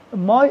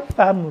 My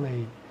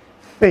family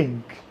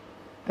think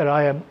that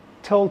I'm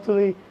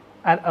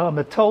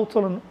a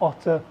total and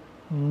utter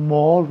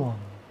moron.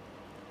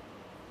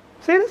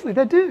 Seriously,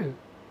 they do.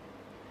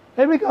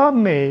 They regard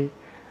me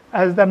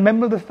as the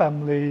member of the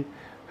family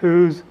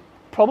who's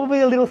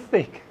probably a little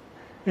thick,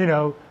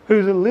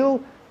 who's a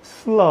little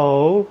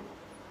slow,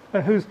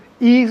 and who's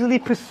easily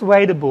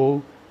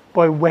persuadable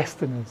by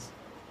Westerners.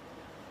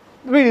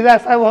 Really,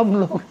 that's how I'm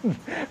looking.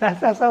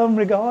 That's how I'm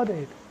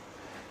regarded.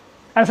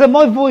 And so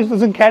my voice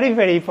doesn't carry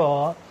very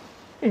far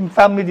in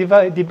family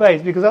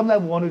debates because I'm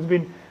that one who's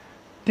been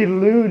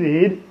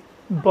deluded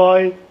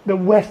by the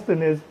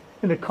Westerners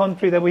in the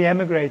country that we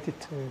emigrated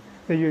to,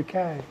 the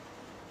UK.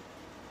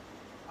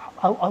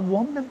 I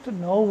want them to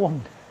know one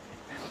day.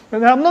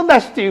 And I'm not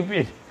that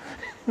stupid.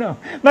 No,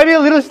 maybe a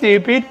little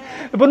stupid,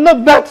 but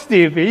not that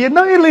stupid. You're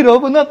not a little,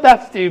 but not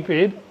that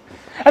stupid.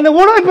 And that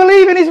what I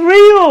believe in is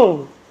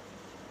real.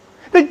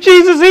 That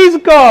Jesus is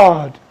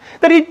God.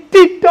 That he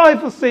did die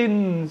for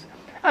sins.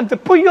 And to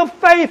put your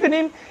faith in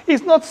him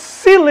is not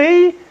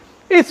silly,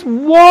 it's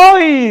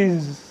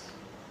wise.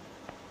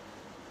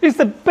 It's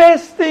the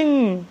best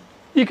thing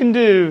you can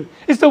do.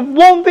 It's the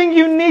one thing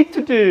you need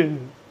to do.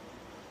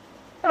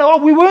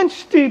 And we weren't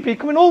stupid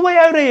coming all the way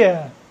out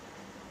here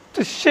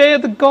to share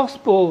the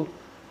gospel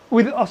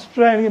with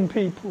Australian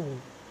people.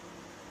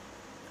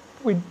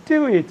 We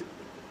do it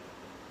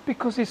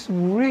because it's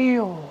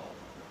real.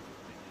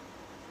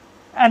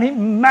 And it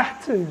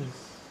matters.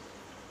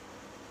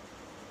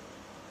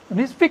 And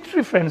this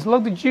victory, friends,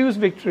 like the Jews'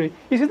 victory,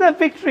 you see that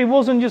victory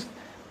wasn't just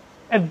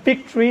a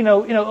victory,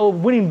 a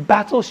winning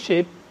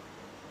battleship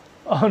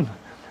on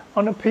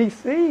a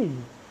PC.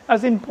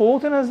 As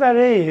important as that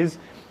is,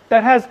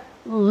 that has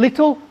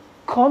little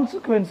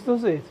consequence,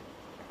 does it?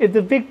 If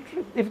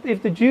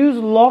the Jews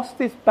lost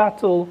this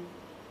battle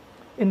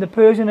in the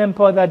Persian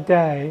Empire that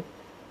day,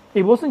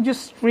 it wasn't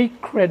just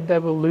street cred they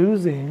were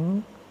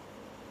losing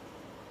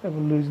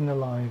their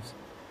lives.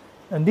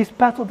 And this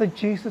battle that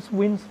Jesus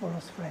wins for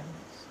us, friends,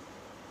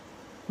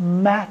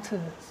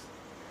 matters.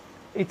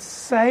 It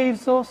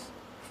saves us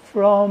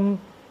from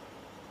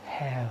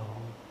hell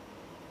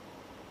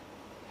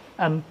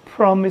and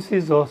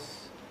promises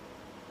us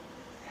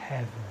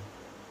heaven.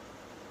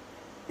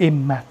 It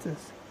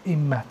matters. It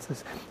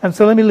matters. And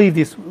so let me leave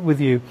this with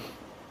you.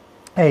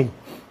 Hey,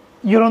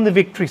 you're on the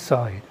victory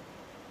side.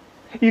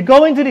 You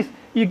go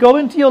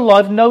into your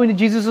life knowing that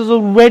Jesus has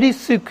already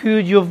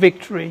secured your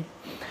victory.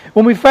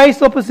 When we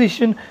face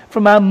opposition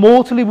from our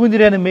mortally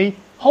wounded enemy,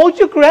 hold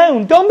your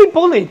ground. Don't be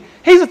bullied.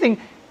 Here's the thing.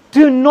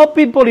 Do not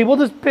be bullied. What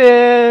does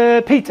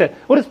Peter,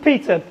 1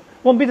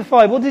 Peter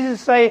 5, what does it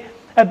say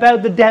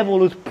about the devil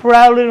who's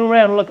prowling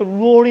around like a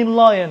roaring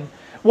lion?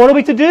 What are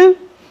we to do?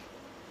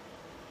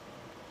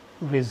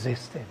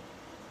 Resist him.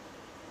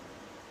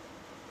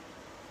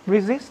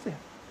 Resist him.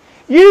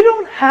 You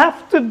don't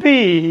have to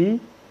be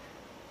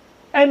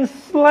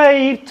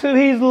enslaved to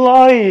his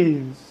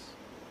lies.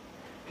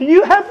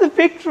 You have the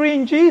victory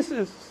in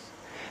Jesus.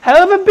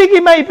 However big he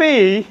may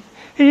be,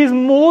 he is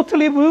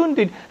mortally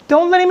wounded.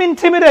 Don't let him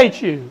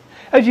intimidate you.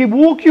 As you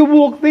walk your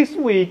walk this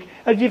week,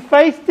 as you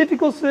face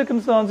difficult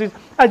circumstances,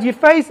 as you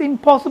face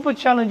impossible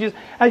challenges,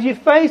 as you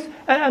face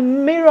a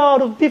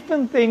myriad of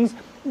different things,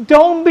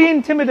 don't be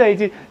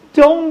intimidated.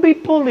 Don't be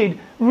bullied.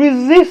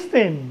 Resist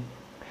him.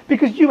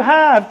 Because you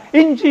have,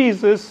 in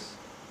Jesus,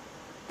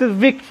 the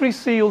victory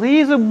sealed. He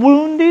is a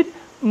wounded,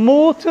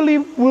 mortally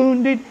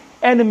wounded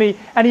enemy.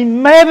 And he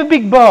may have a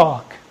big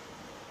bark,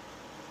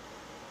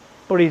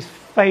 but he's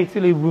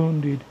fatally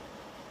wounded.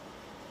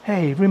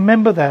 Hey,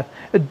 remember that.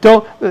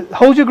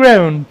 Hold your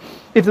ground.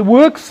 If the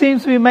work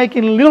seems to be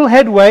making little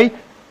headway,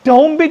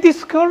 don't be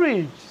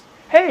discouraged.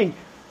 Hey,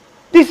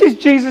 this is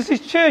Jesus'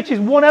 church. It's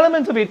one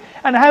element of it.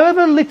 And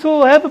however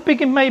little, however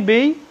big it may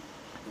be,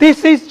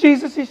 this is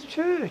Jesus'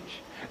 church.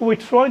 We're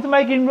trying to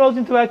make inroads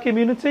into our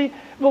community,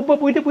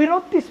 but we're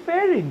not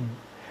despairing.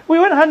 We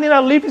weren't handing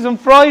out leaflets on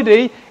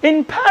Friday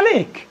in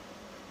panic.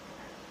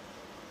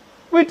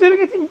 We're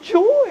doing it in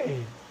joy.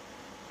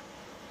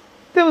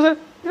 There was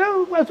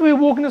as we were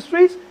walking the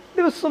streets,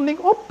 there was something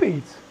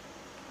upbeat.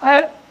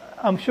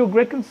 I'm sure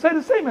Greg can say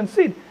the same. And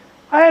Sid,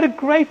 I had a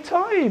great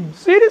time,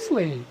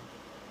 seriously.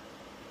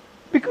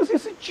 Because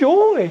it's a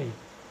joy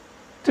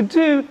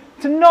to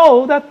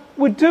know that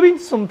we're doing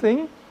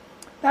something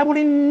that will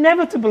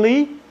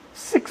inevitably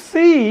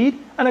succeed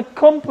and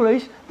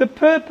accomplish the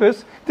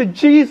purpose that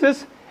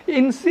Jesus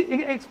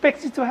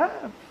expects it to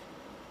have.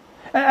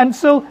 And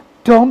so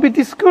don't be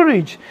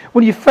discouraged.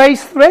 When you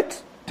face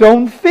threats,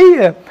 don't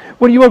fear.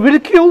 When you are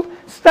ridiculed,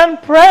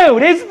 stand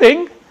proud. Here's the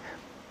thing.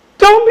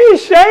 Don't be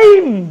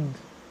ashamed.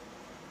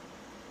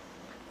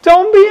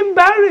 Don't be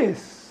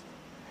embarrassed.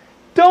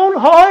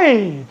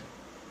 hide.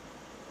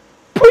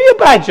 Put your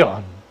badge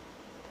on.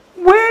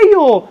 Wear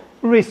your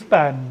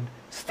wristband.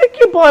 Stick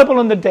your Bible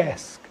on the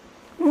desk.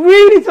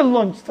 Read it at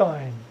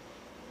lunchtime.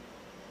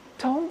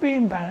 Don't be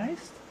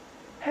embarrassed.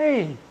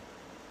 Hey,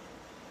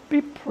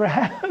 be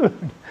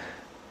proud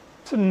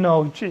to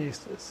know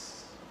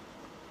Jesus.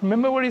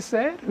 Remember what he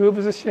said?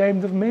 Whoever's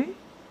ashamed of me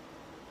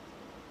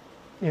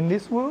in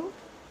this world,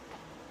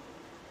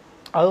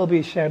 I will be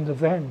ashamed of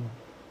them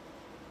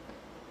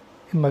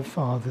in my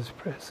Father's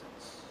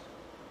presence.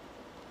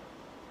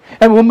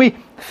 And when we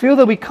feel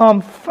that we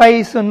can't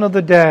face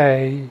another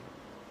day,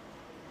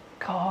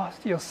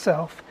 cast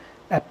yourself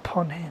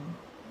upon him.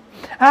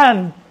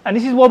 And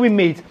this is why we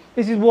meet.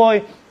 This is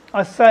why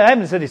I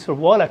haven't said this for a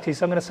while actually,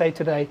 so I'm going to say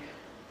today,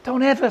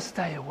 don't ever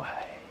stay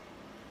away.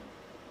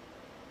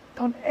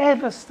 Don't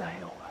ever stay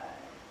away.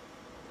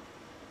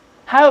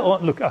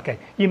 Look, okay,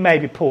 you may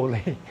be Paul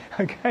Lee,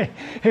 okay,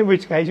 in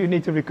which case you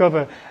need to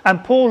recover.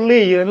 And Paul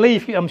Lee,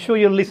 I'm sure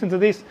you'll listen to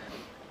this.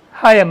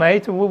 Hiya,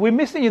 mate, we're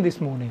missing you this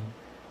morning,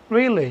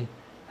 really.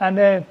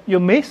 And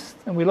you're missed,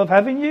 and we love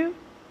having you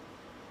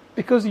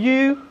because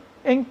you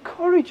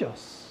encourage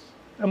us.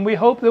 And we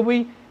hope that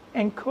we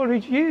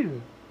encourage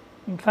you.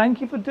 And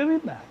thank you for doing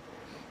that.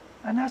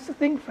 And that's the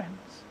thing,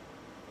 friends.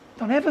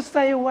 Don't ever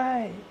stay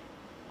away.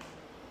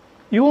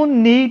 You're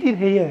needed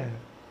here.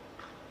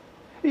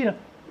 You know,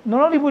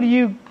 not only will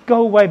you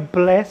go away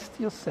blessed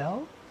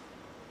yourself,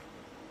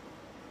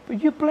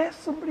 but you bless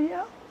somebody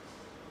else.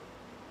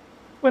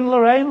 When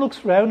Lorraine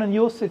looks round and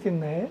you're sitting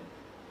there,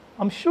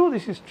 I'm sure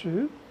this is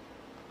true,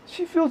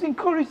 she feels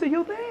encouraged that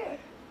you're there.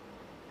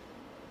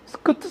 It's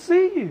good to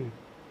see you.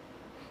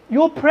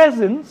 Your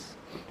presence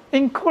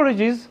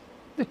encourages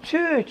the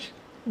church.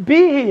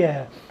 Be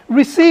here.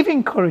 Receive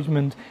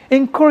encouragement.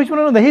 Encourage one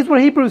another. Here's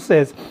what Hebrews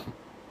says.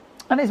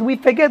 And as we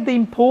forget the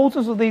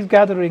importance of these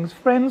gatherings,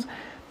 friends,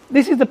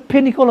 this is the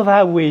pinnacle of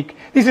our week.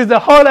 This is the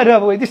highlight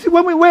of our week. This is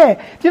when we wear.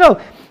 Do you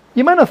know,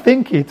 you may not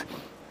think it,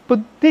 but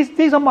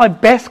these are my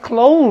best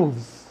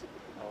clothes.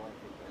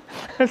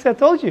 As I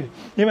told you.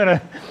 You may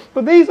not,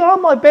 but these are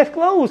my best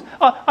clothes.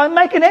 I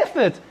make an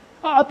effort.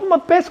 I put my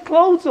best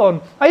clothes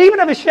on. I even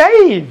have a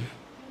shave.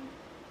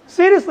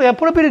 Seriously, I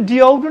put a bit of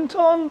deodorant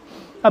on.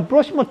 I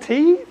brush my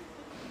teeth.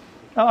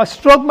 I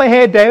stroke my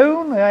hair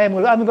down. I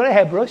haven't got a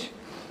hairbrush.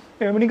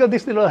 When you've got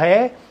this little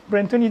hair,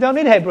 Brenton, you don't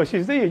need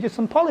hairbrushes, do you? Just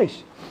some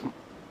polish.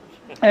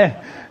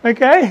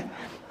 Okay?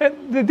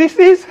 This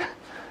is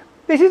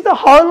the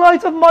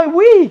highlight of my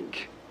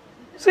week.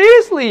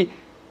 Seriously.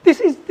 This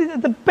is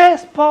the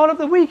best part of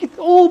the week. It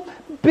all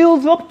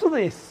builds up to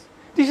this.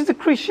 This is a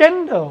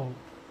crescendo.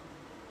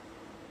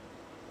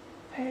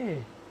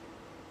 Hey,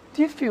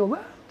 do you feel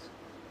that?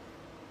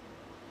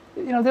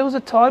 You know, there was a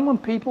time when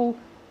people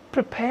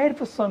prepared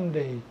for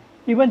Sunday.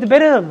 You went to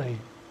bed early.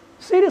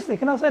 Seriously,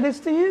 can I say this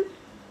to you?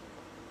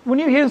 When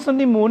you're here on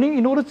Sunday morning,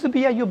 in order to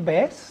be at your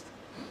best,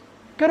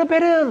 go to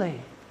bed early.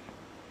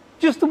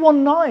 Just the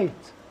one night.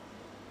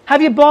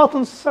 Have your bath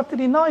on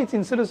Saturday night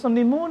instead of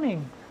Sunday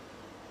morning.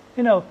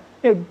 You know,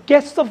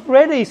 get stuff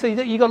ready so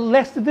that you've got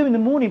less to do in the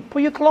morning.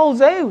 Put your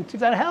clothes out, if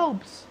that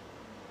helps.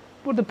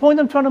 But the point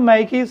I'm trying to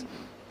make is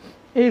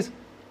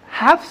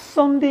have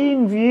Sunday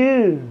in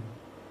view.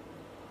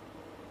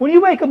 When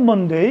you wake up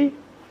Monday,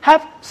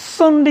 have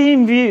Sunday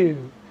in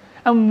view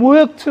and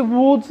work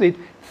towards it.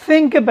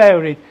 Think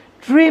about it.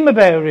 Dream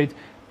about it.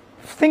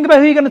 Think about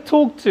who you're going to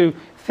talk to.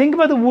 Think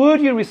about the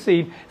word you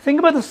receive. Think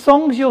about the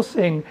songs you'll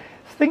sing.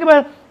 Think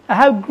about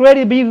how great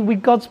it'd be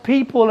with God's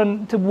people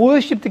and to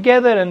worship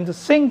together and to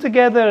sing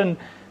together, and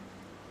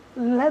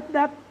let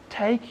that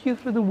take you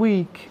through the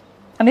week.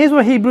 And here's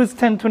what Hebrews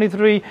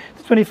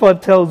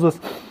 10:23-25 tells us.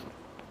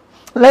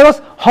 Let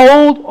us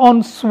hold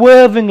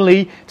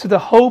unswervingly to the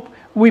hope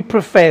we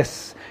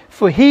profess,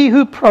 for he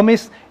who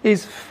promised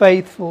is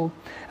faithful.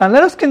 And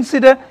let us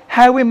consider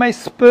how we may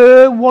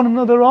spur one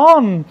another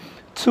on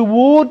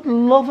toward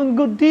love and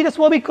good deed. That's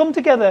why we come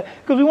together,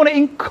 because we want to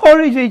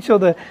encourage each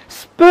other,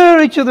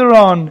 spur each other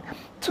on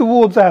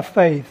towards our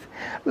faith.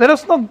 Let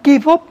us not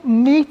give up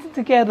meeting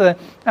together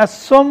as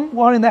some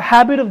were in the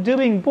habit of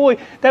doing. Boy,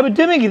 they were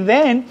doing it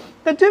then,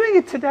 they're doing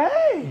it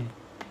today.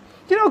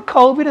 Do you know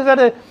COVID has had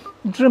a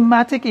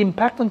dramatic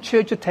impact on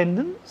church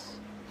attendance?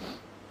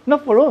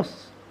 Not for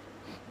us,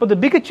 but the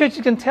bigger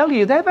churches can tell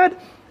you they've had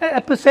a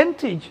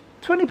percentage,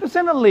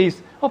 20% at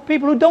least, of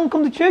people who don't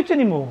come to church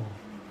anymore.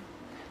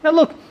 Now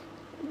look,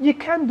 you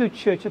can do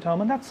church at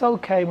home, and that's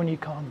okay when you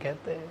can't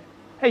get there.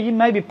 Hey, you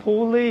may be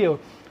poorly or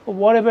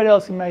whatever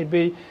else it may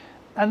be,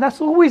 and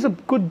that's always a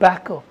good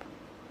backup.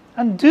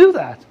 And do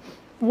that.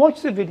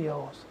 Watch the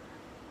videos.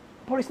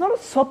 But it's not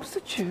a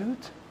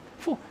substitute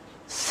for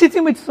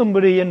sitting with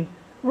somebody and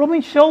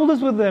rubbing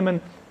shoulders with them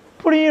and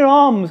putting your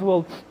arms.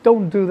 Well,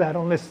 don't do that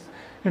unless,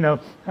 I'm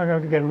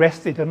going to get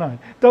arrested tonight.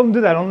 Don't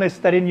do that unless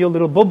they're in your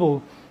little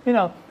bubble.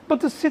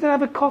 But to sit and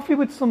have a coffee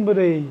with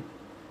somebody,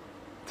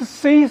 to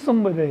see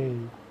somebody,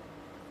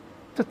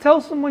 to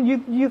tell someone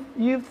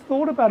you've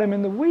thought about them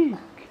in the week,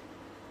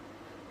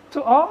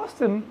 to ask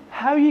them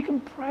how you can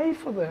pray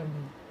for them,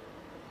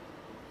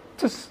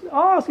 to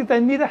ask if they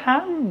need a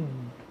hand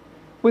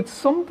with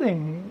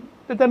something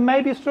that they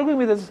may be struggling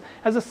with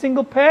as a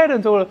single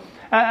parent or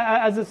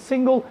as a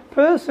single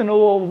person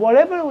or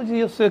whatever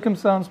your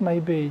circumstance may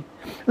be.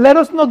 Let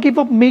us not give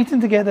up meeting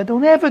together.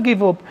 Don't ever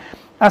give up,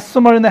 as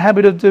some are in the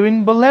habit of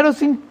doing, but let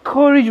us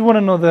encourage one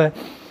another.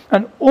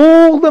 And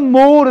all the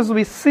more as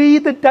we see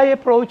the day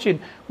approaching.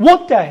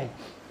 What day?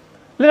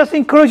 Let us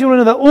encourage one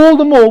another all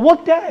the more.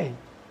 What day?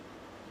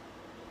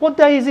 What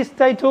day is this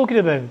day talking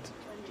about?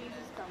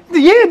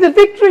 The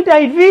Victory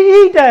Day,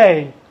 VE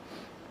Day.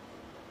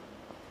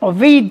 Or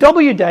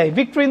VW Day,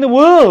 Victory in the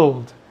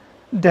World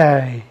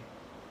Day.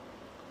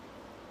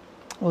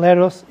 Let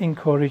us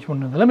encourage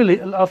one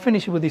another. I'll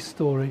finish with this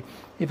story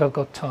if I've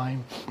got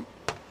time.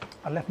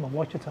 I left my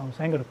watch at home,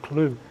 so I ain't got a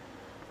clue.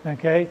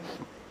 Okay?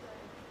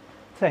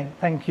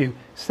 Thank you,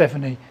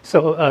 Stephanie.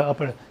 So I'll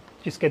better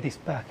just get this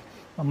back.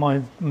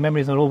 My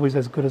memory is not always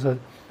as good as I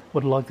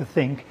would like to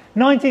think.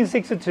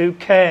 1962,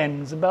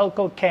 Cairns, a bell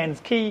called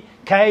Cairns, Kearns.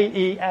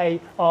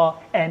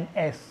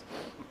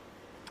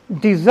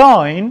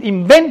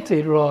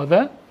 Invented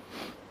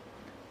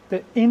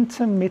the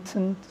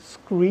intermittent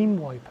windscreen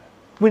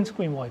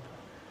wiper.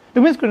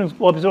 The windscreen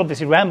wipers are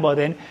obviously around by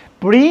then,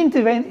 but he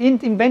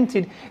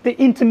invented the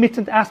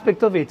intermittent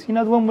aspect of it. You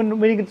know, the one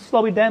when you can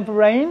slow it down for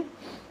rain?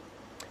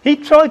 He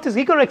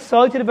got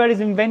excited about his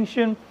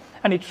invention,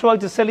 and he tried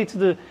to sell it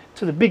to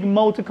the big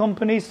motor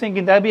companies,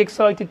 thinking they'd be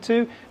excited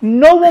too.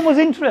 No one was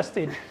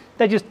interested.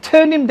 They just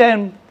turned him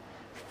down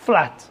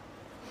flat.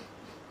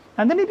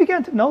 And then he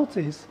began to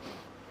notice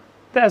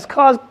that as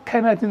cars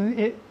came out,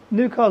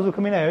 new cars were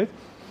coming out,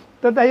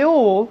 that they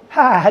all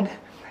had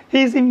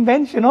his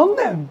invention on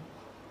them.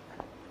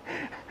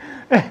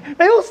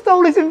 They all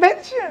stole his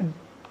invention.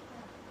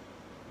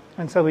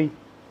 And so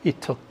he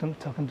took them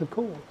to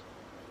court.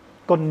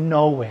 Got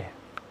nowhere.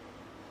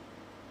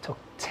 Took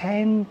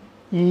 10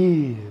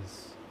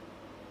 years.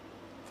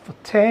 For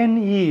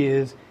 10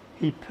 years,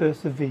 he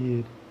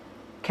persevered,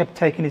 kept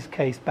taking his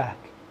case back,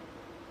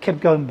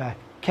 kept going back,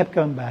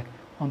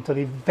 until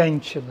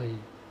eventually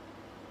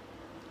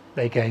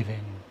they gave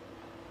in.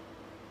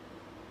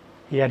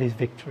 He had his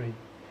victory.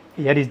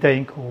 He had his day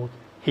in court.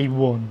 He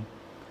won.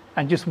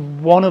 And just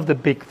one of the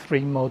big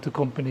three motor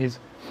companies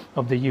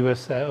of the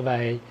USA of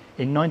A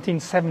in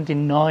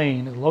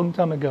 1979, a long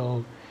time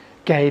ago,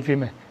 gave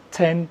him a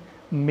 $10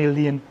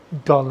 million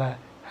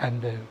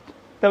handout.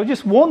 They were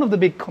just one of the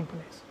big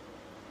companies.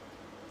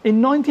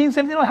 In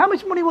 1979, how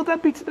much money would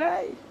that be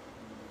today?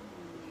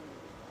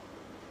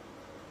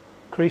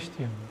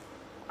 Christian.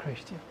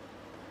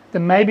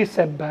 There may be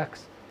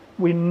setbacks.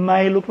 We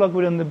may look like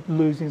we're on the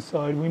losing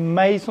side. We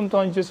may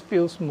sometimes just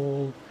feel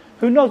small.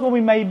 Who knows what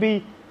we may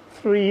be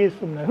 3 years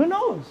from now? Who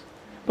knows?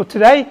 But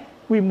today,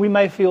 we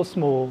may feel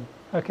small,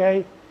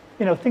 okay?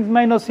 You know, things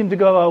may not seem to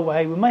go our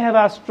way. We may have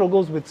our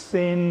struggles with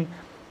sin,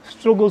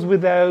 struggles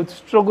without,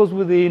 struggles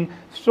within,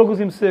 struggles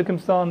in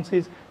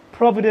circumstances,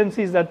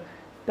 providences that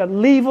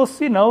leave us,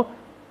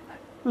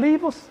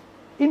 leave us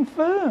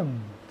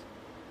infirmed.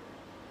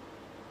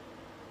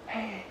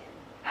 Hey,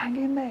 hang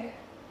in there.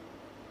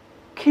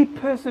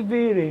 Keep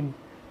persevering.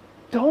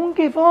 Don't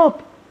give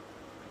up.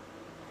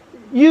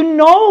 You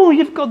know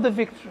you've got the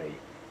victory.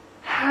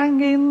 Hang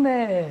in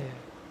there.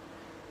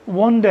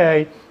 One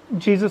day,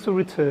 Jesus will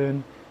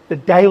return. The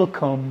day will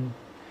come.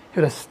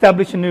 He'll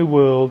establish a new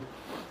world.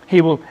 He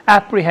will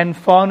apprehend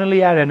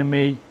finally our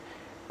enemy,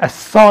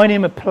 assign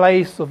him a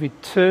place of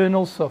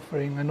eternal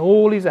suffering and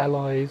all his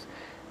allies,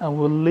 and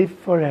will live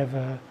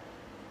forever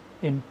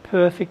in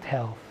perfect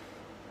health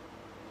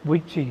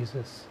with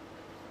Jesus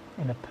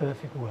in a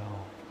perfect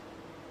world,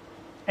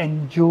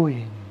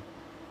 enjoying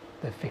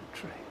the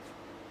victory.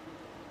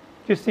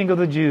 Just think of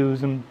the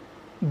Jews, and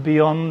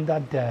beyond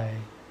that day,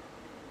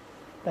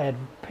 they had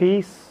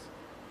peace,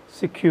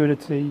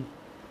 security,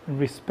 and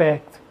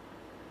respect,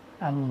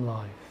 and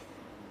life.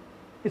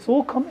 It's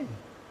all coming.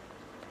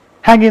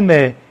 Hang in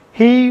there.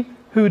 He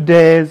who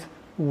dares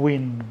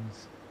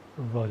wins,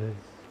 brothers.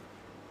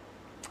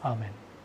 Amen.